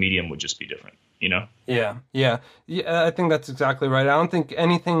 The medium would just be different, you know? Yeah. I think that's exactly right. I don't think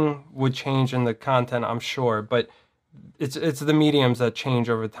anything would change in the content, I'm sure, but it's the mediums that change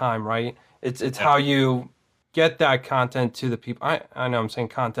over time, right? It's how you get that content to the people. I know I'm saying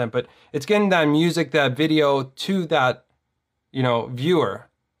content, but it's getting that music, that video to that, you know, viewer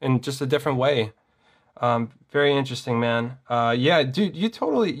in just a different way. Very interesting, man. Yeah, dude,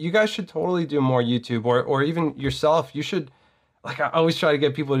 you guys should totally do more YouTube or even yourself. You should, like, I always try to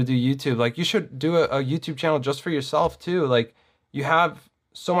get people to do YouTube. Like, you should do a YouTube channel just for yourself too. Like, you have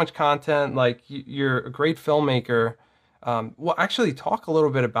so much content. Like, you're a great filmmaker. Well, actually talk a little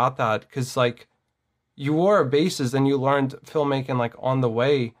bit about that. 'Cause like you wore a bassist and you learned filmmaking like on the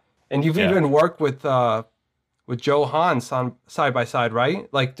way, and you've even worked with Joe Hans on Side by Side, right?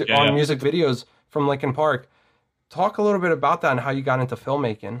 Like on music videos from Linkin Park. Talk a little bit about that and how you got into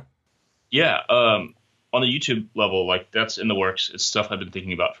filmmaking. Yeah. On the YouTube level, like that's in the works. It's stuff I've been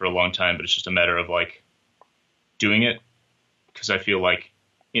thinking about for a long time, but it's just a matter of like doing it. Cause I feel like,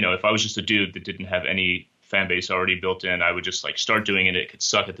 you know, if I was just a dude that didn't have any fan base already built in, I would just like start doing it. It could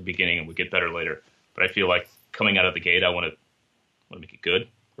suck at the beginning and would get better later. But I feel like coming out of the gate, I want to make it good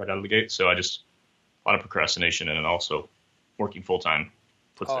right out of the gate. So a lot of procrastination and also working full time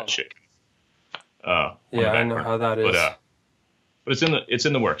puts that shit. I know how that is. But it's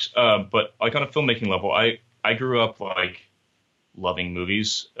in the works. But like on a filmmaking level, I grew up like loving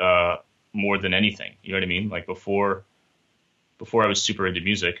movies more than anything. You know what I mean? Like before I was super into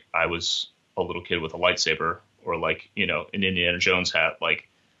music, I was a little kid with a lightsaber or like, you know, an Indiana Jones hat, like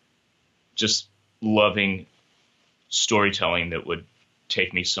just loving storytelling that would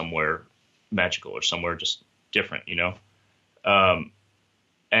take me somewhere magical or somewhere just different, you know?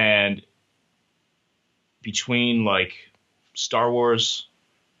 And between like Star Wars,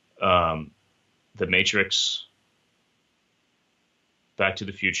 The Matrix, Back to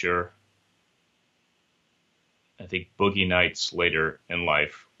the Future, I think Boogie Nights later in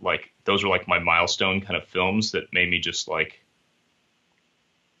life, like those were like my milestone kind of films that made me just like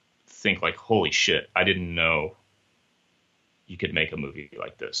think like, holy shit, I didn't know you could make a movie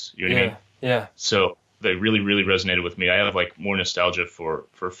like this. You know what I mean? Yeah. So they really, really resonated with me. I have like more nostalgia for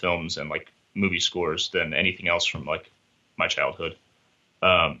films and like movie scores than anything else from like my childhood.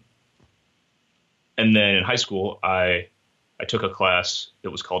 And then in high school, I took a class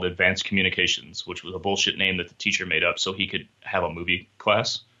that was called Advanced Communications, which was a bullshit name that the teacher made up so he could have a movie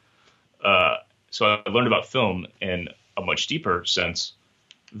class. So I learned about film in a much deeper sense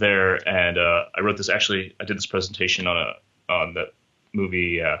there. And I wrote this, actually, I did this presentation on the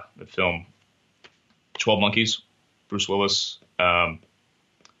movie, the film 12 Monkeys, Bruce Willis. An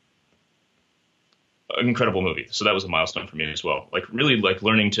incredible movie. So that was a milestone for me as well. Like really like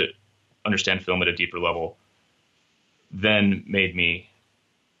learning to understand film at a deeper level then made me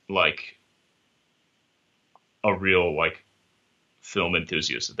like a real like film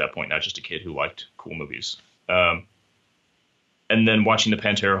enthusiast at that point, not just a kid who liked cool movies. And then watching the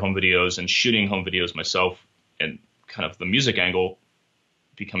Pantera home videos and shooting home videos myself and kind of the music angle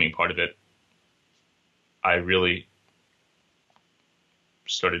becoming part of it, I really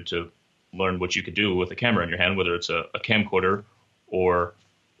started to learn what you could do with a camera in your hand, whether it's a camcorder or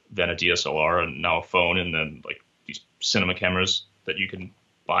then a DSLR, and now a phone, and then like these cinema cameras that you can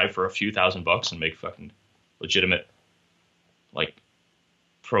buy for a few $1,000 and make fucking legitimate, like,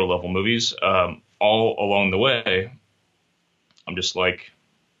 pro level movies. All along the way, I'm just like,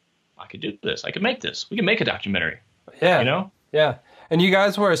 I could do this. I could make this. We can make a documentary. Yeah. You know? Yeah. And you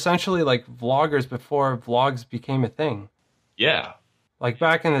guys were essentially like vloggers before vlogs became a thing. Yeah. Like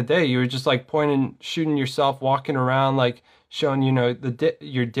back in the day, you were just like shooting yourself, walking around, like showing,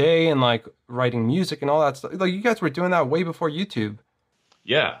 your day and like writing music and all that stuff. Like you guys were doing that way before YouTube.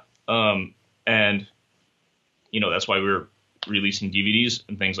 Yeah. And, that's why we were releasing DVDs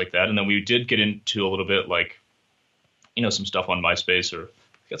and things like that. And then we did get into a little bit like, some stuff on MySpace, or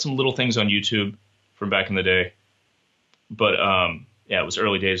got some little things on YouTube from back in the day. But, it was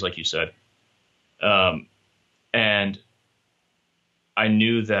early days, like you said. And I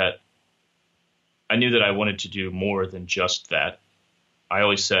knew that I wanted to do more than just that. I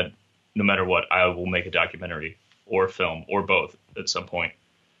always said, no matter what, I will make a documentary or a film or both at some point.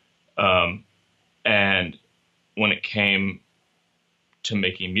 And when it came to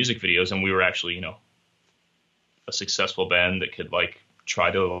making music videos, and we were actually, a successful band that could like try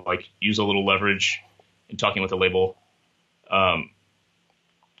to like use a little leverage in talking with a label,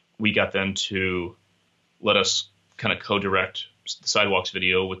 we got them to let us kind of co-direct the Sidewalks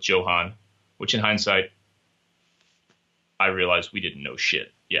video with Johan, which in hindsight, I realized we didn't know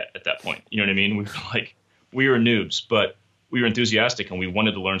shit yet at that point. You know what I mean? We were noobs, but we were enthusiastic and we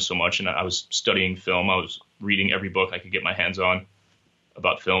wanted to learn so much. And I was studying film. I was reading every book I could get my hands on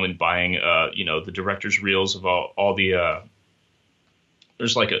about film and buying, the director's reels of all the,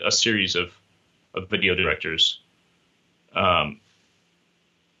 there's like a series of video directors, Michel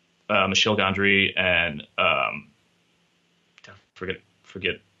Gondry and,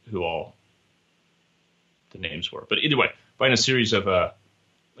 forget who all the names were, but either way, buying a series of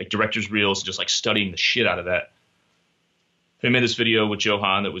like director's reels and just like studying the shit out of that. I made this video with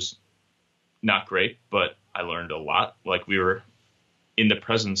Johan that was not great, but I learned a lot. Like we were in the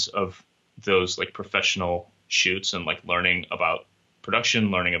presence of those like professional shoots and like learning about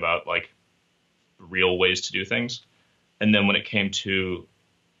production, learning about like real ways to do things. And then when it came to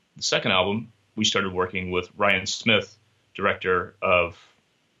the second album, we started working with Ryan Smith, director of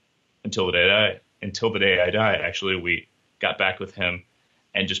Until the Day I Die. Actually, we got back with him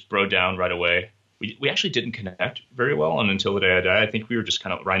and just broke down right away. We actually didn't connect very well on Until the Day I Die. I think we were just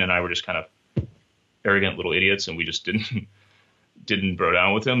Ryan and I were just kind of arrogant little idiots, and we just didn't bro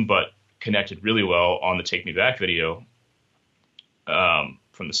down with him, but connected really well on the Take Me Back video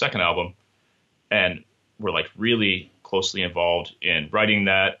from the second album. And we're like really closely involved in writing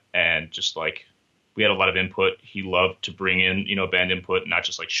that, and just like we had a lot of input. He loved to bring in, band input, and not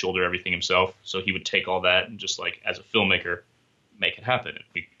just like shoulder everything himself. So he would take all that and just like as a filmmaker, make it happen. And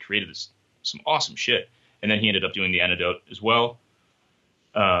we created some awesome shit. And then he ended up doing The Antidote as well.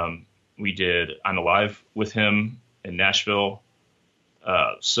 We did I'm Alive with him in Nashville.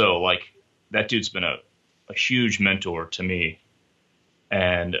 So like that dude's been a huge mentor to me,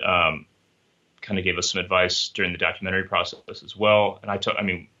 and kind of gave us some advice during the documentary process as well. And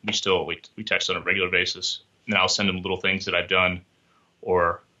we text on a regular basis, and I'll send him little things that I've done,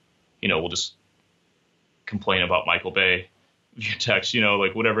 or, we'll just complain about Michael Bay via text,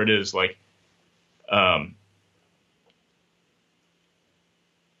 like whatever it is, like, that's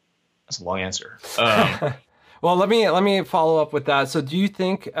a long answer. Well, let me follow up with that. So do you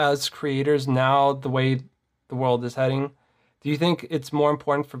think as creators now, the way the world is heading, do you think it's more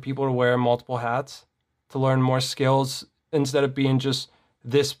important for people to wear multiple hats, to learn more skills instead of being just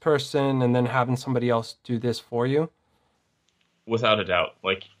this person and then having somebody else do this for you? Without a doubt.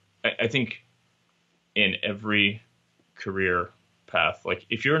 Like, I think in every career path, like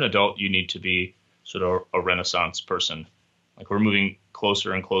if you're an adult, you need to be sort of a Renaissance person. Like we're moving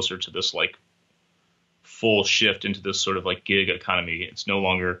closer and closer to this like full shift into this sort of like gig economy. It's no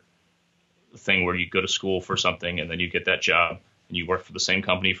longer thing where you go to school for something and then you get that job and you work for the same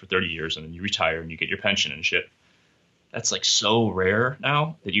company for 30 years and then you retire and you get your pension and shit. That's like so rare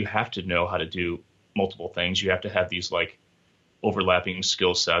now that you have to know how to do multiple things. You have to have these like overlapping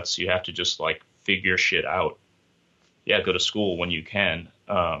skill sets. You have to just like figure shit out. Yeah, go to school when you can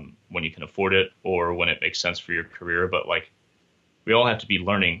afford it or when it makes sense for your career. But like we all have to be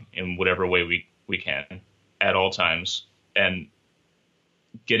learning in whatever way we can at all times, and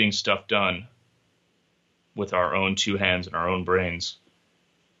getting stuff done with our own two hands and our own brains,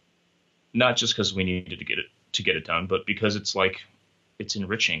 not just because we needed to get it done, but because it's like, it's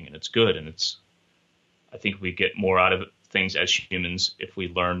enriching and it's good. And I think we get more out of things as humans if we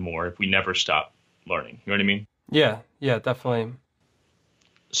learn more, if we never stop learning. You know what I mean? Yeah, definitely.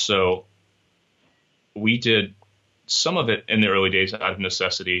 So we did some of it in the early days out of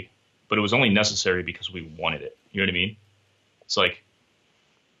necessity, but it was only necessary because we wanted it. You know what I mean? It's like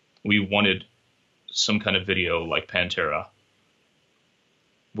we wanted some kind of video like Pantera,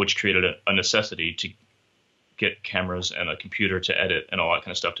 which created a necessity to get cameras and a computer to edit and all that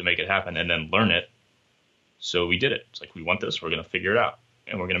kind of stuff to make it happen and then learn it. So we did it. It's like, we want this, we're going to figure it out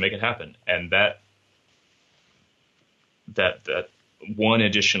and we're going to make it happen. And that one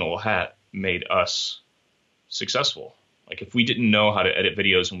additional hat made us successful. Like, if we didn't know how to edit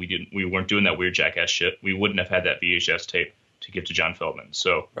videos and we weren't doing that weird jackass shit, we wouldn't have had that VHS tape to give to John Feldman.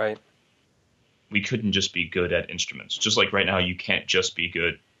 So right. We couldn't just be good at instruments. Just like right now, you can't just be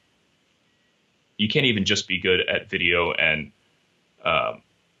good. You can't even just be good at video and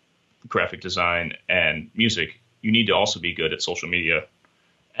graphic design and music. You need to also be good at social media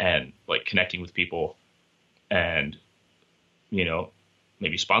and like connecting with people and, you know,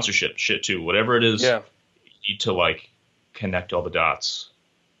 maybe sponsorship shit too, whatever it is. Yeah. You need to like connect all the dots.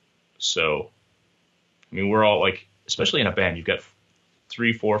 So, I mean, we're all like, especially in a band, you've got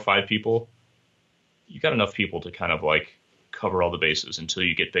 3, 4, 5 people. You've got enough people to kind of like cover all the bases until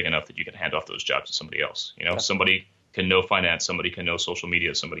you get big enough that you can hand off those jobs to somebody else. You know, somebody can know finance, somebody can know social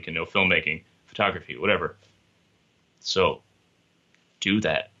media, somebody can know filmmaking, photography, whatever. So do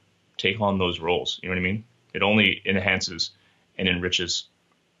that. Take on those roles. You know what I mean? It only enhances and enriches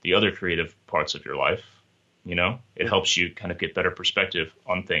the other creative parts of your life. You know, it helps you kind of get better perspective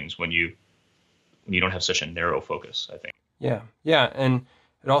on things when you don't have such a narrow focus, I think. Yeah. Yeah. And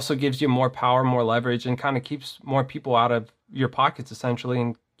it also gives you more power, more leverage, and kind of keeps more people out of your pockets essentially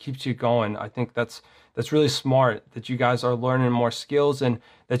and keeps you going. I think that's really smart that you guys are learning more skills and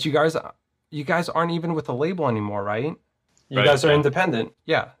that you guys aren't even with a label anymore, right? You guys are independent.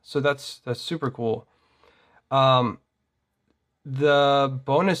 Yeah. So that's super cool. The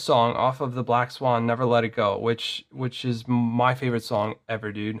bonus song off of the Black Swan, Never Let It Go, which is my favorite song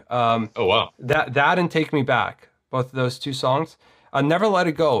ever, dude. Oh, wow. That and Take Me Back, both of those two songs. Never Let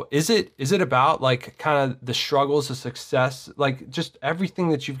It Go. Is it about like kind of the struggles of success, like just everything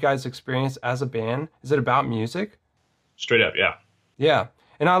that you guys experienced as a band? Is it about music? Straight up, yeah. Yeah.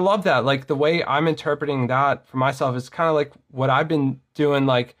 And I love that. Like the way I'm interpreting that for myself is kind of like what I've been doing,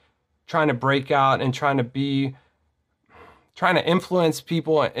 like trying to break out and trying to influence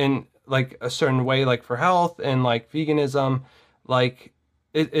people in like a certain way, like for health and like veganism. Like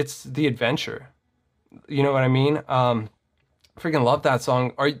it's the adventure. You know what I mean? Freaking love that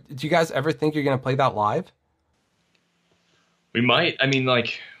song. Do you guys ever think you're gonna play that live? We might. I mean,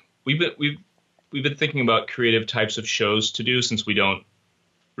 like we've been thinking about creative types of shows to do since we don't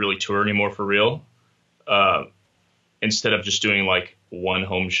really tour anymore for real. Instead of just doing like one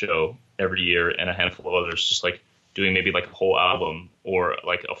home show every year and a handful of others, just like doing maybe like a whole album or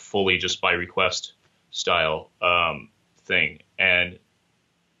like a fully just by request style thing. And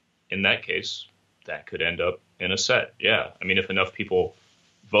in that case, that could end up in a set. Yeah. I mean, if enough people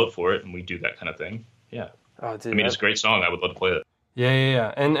vote for it and we do that kind of thing. Yeah. Oh, dude, I mean, it's a great song. I would love to play it.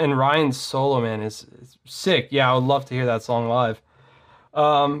 Yeah. And Ryan's solo, man, is sick. Yeah. I would love to hear that song live.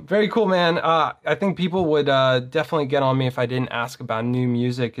 Very cool, man. I think people would definitely get on me if I didn't ask about new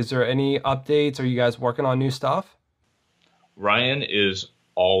music. Is there any updates? Are you guys working on new stuff? Ryan is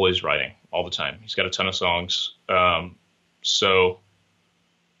always writing all the time. He's got a ton of songs. So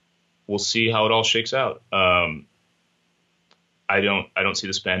we'll see how it all shakes out. I don't see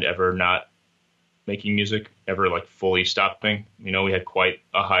this band ever not making music, ever like fully stopping. You know, we had quite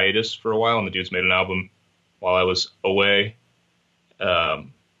a hiatus for a while, and the dudes made an album while I was away.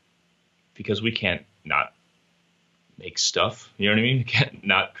 Because we can't not make stuff, you know what I mean? We can't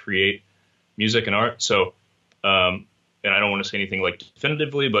not create music and art. So, and I don't want to say anything like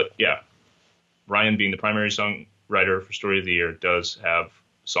definitively, but yeah, Ryan being the primary songwriter for Story of the Year does have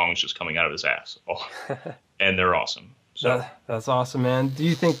songs just coming out of his ass. Oh, and they're awesome. So that's awesome, man. Do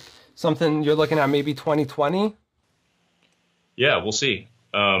you think something you're looking at maybe 2020? Yeah, we'll see.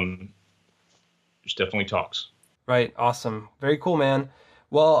 There's definitely talks. Right. Awesome. Very cool, man.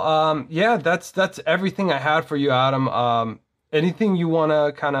 Well, yeah, that's everything I had for you, Adam. Anything you want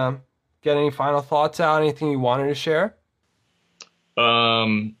to kind of get any final thoughts out? Anything you wanted to share?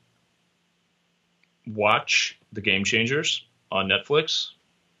 Watch The Game Changers on Netflix.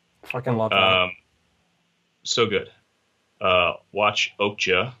 Fucking love that. So good. Watch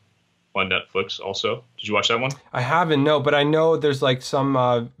Okja on Netflix also. Did you watch that one? I haven't, no, but I know there's like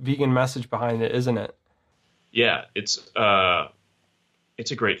some vegan message behind it, isn't it? Yeah, it's a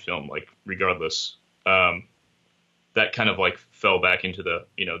great film, like regardless. That kind of like fell back into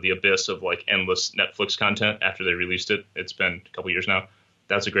the abyss of like endless Netflix content after they released it. It's been a couple years now.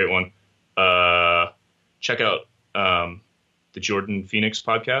 that's a great one. Check out the Jordan Phoenix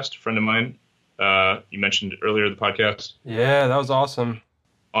podcast, a friend of mine. You mentioned earlier the podcast. Yeah, that was awesome.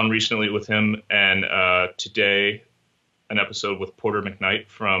 On recently with him, and today an episode with Porter McKnight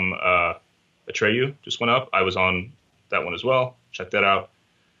from Atreyu just went up. I was on that one as well. Check that out.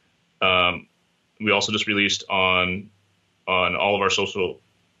 We also just released on all of our social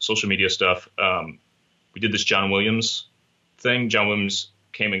media stuff. We did this John Williams thing. John Williams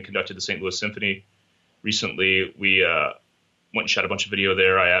came and conducted the St. Louis Symphony recently. We went and shot a bunch of video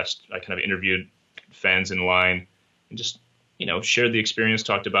there. I kind of interviewed fans in line and just, shared the experience,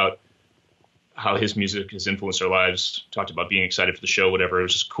 talked about how his music has influenced our lives, talked about being excited for the show, whatever. It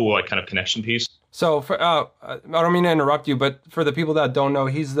was just cool, kind of connection piece. So I don't mean to interrupt you, but for the people that don't know,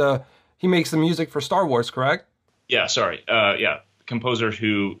 he makes the music for Star Wars, correct? Yeah, sorry. Composer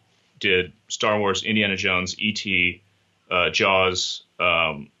who did Star Wars, Indiana Jones, E.T., Jaws,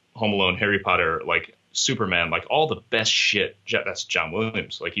 Home Alone, Harry Potter, like Superman, like all the best shit. That's John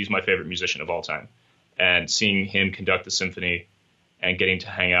Williams. Like, he's my favorite musician of all time. And seeing him conduct the symphony and getting to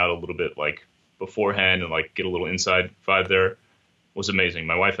hang out a little bit like beforehand and like get a little inside vibe there was amazing.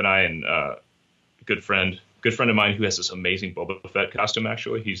 My wife and I and a good friend of mine who has this amazing Boba Fett costume,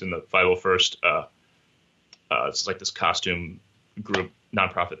 actually. He's in the 501st. It's like this costume group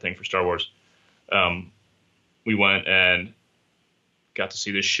nonprofit thing for Star Wars. We went and got to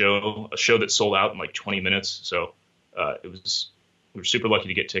see this show, a show that sold out in like 20 minutes. So we were super lucky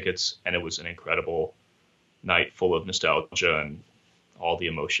to get tickets, and it was an incredible night full of nostalgia and all the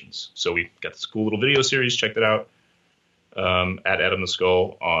emotions. So we got this cool little video series. Check that out at Adam the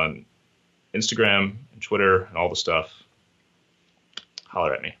Skull on Instagram and Twitter and all the stuff.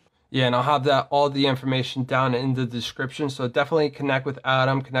 Holler at me. Yeah, and I'll have all the information down in the description. So definitely connect with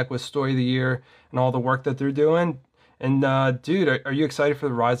Adam, connect with Story of the Year and all the work that they're doing. And dude, are you excited for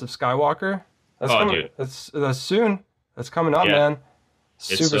the Rise of Skywalker? Dude. That's soon. That's coming up, man.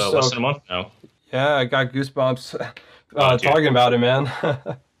 Super it's less than a month now. Yeah, I got goosebumps talking about it, man.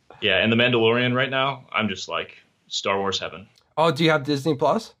 Yeah, and The Mandalorian right now, I'm just like Star Wars heaven. Oh, do you have Disney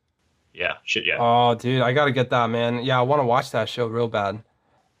Plus? Yeah, yeah. Oh, dude, I got to get that, man. Yeah, I want to watch that show real bad.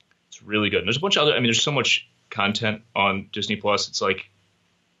 It's really good. And there's a bunch of other, there's so much content on Disney Plus. It's like,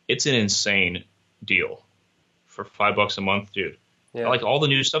 it's an insane deal for $5 a month, dude. Yeah. I like all the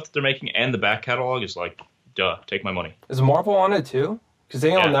new stuff that they're making, and the back catalog is like, duh, take my money. Is Marvel on it too? Because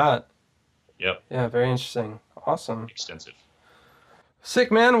they own that. Yep. Yeah, very interesting. Awesome. Extensive. Sick,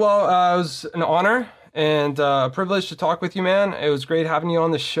 man. Well, it was an honor and a privilege to talk with you, man. It was great having you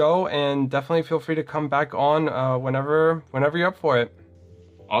on the show, and definitely feel free to come back on whenever you're up for it.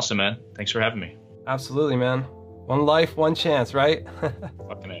 Awesome, man. Thanks for having me. Absolutely, man. One life, one chance, right?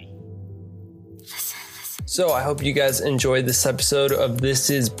 Fucking A. So I hope you guys enjoyed this episode of This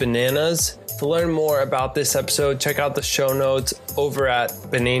is Bananas. To learn more about this episode, check out the show notes over at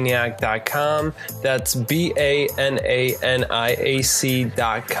bananiac.com. That's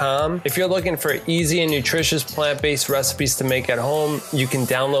BANANIAC.com. If you're looking for easy and nutritious plant-based recipes to make at home, you can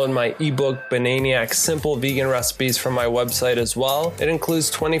download my ebook, Bananiac Simple Vegan Recipes, from my website as well. It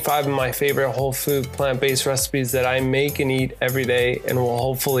includes 25 of my favorite whole food plant-based recipes that I make and eat every day, and will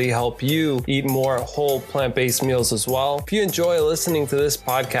hopefully help you eat more whole plant-based meals as well. If you enjoy listening to this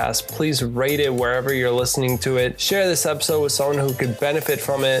podcast, please rate it wherever you're listening to it. Share this episode with someone who could benefit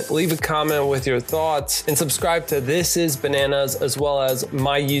from it. Leave a comment with your thoughts, and subscribe to This is Bananas, as well as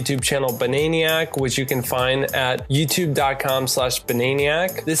my YouTube channel, Bananiac, which you can find at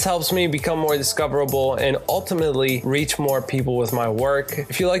youtube.com/Bananiac. This helps me become more discoverable and ultimately reach more people with my work.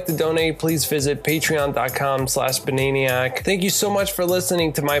 If you'd like to donate, please visit patreon.com/Bananiac. Thank you so much for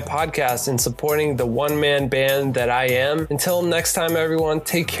listening to my podcast and supporting the one-man band that I am. Until next time, everyone,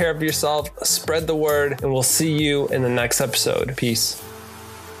 take care of yourself, spread the word, and we'll see you in the next episode. Peace.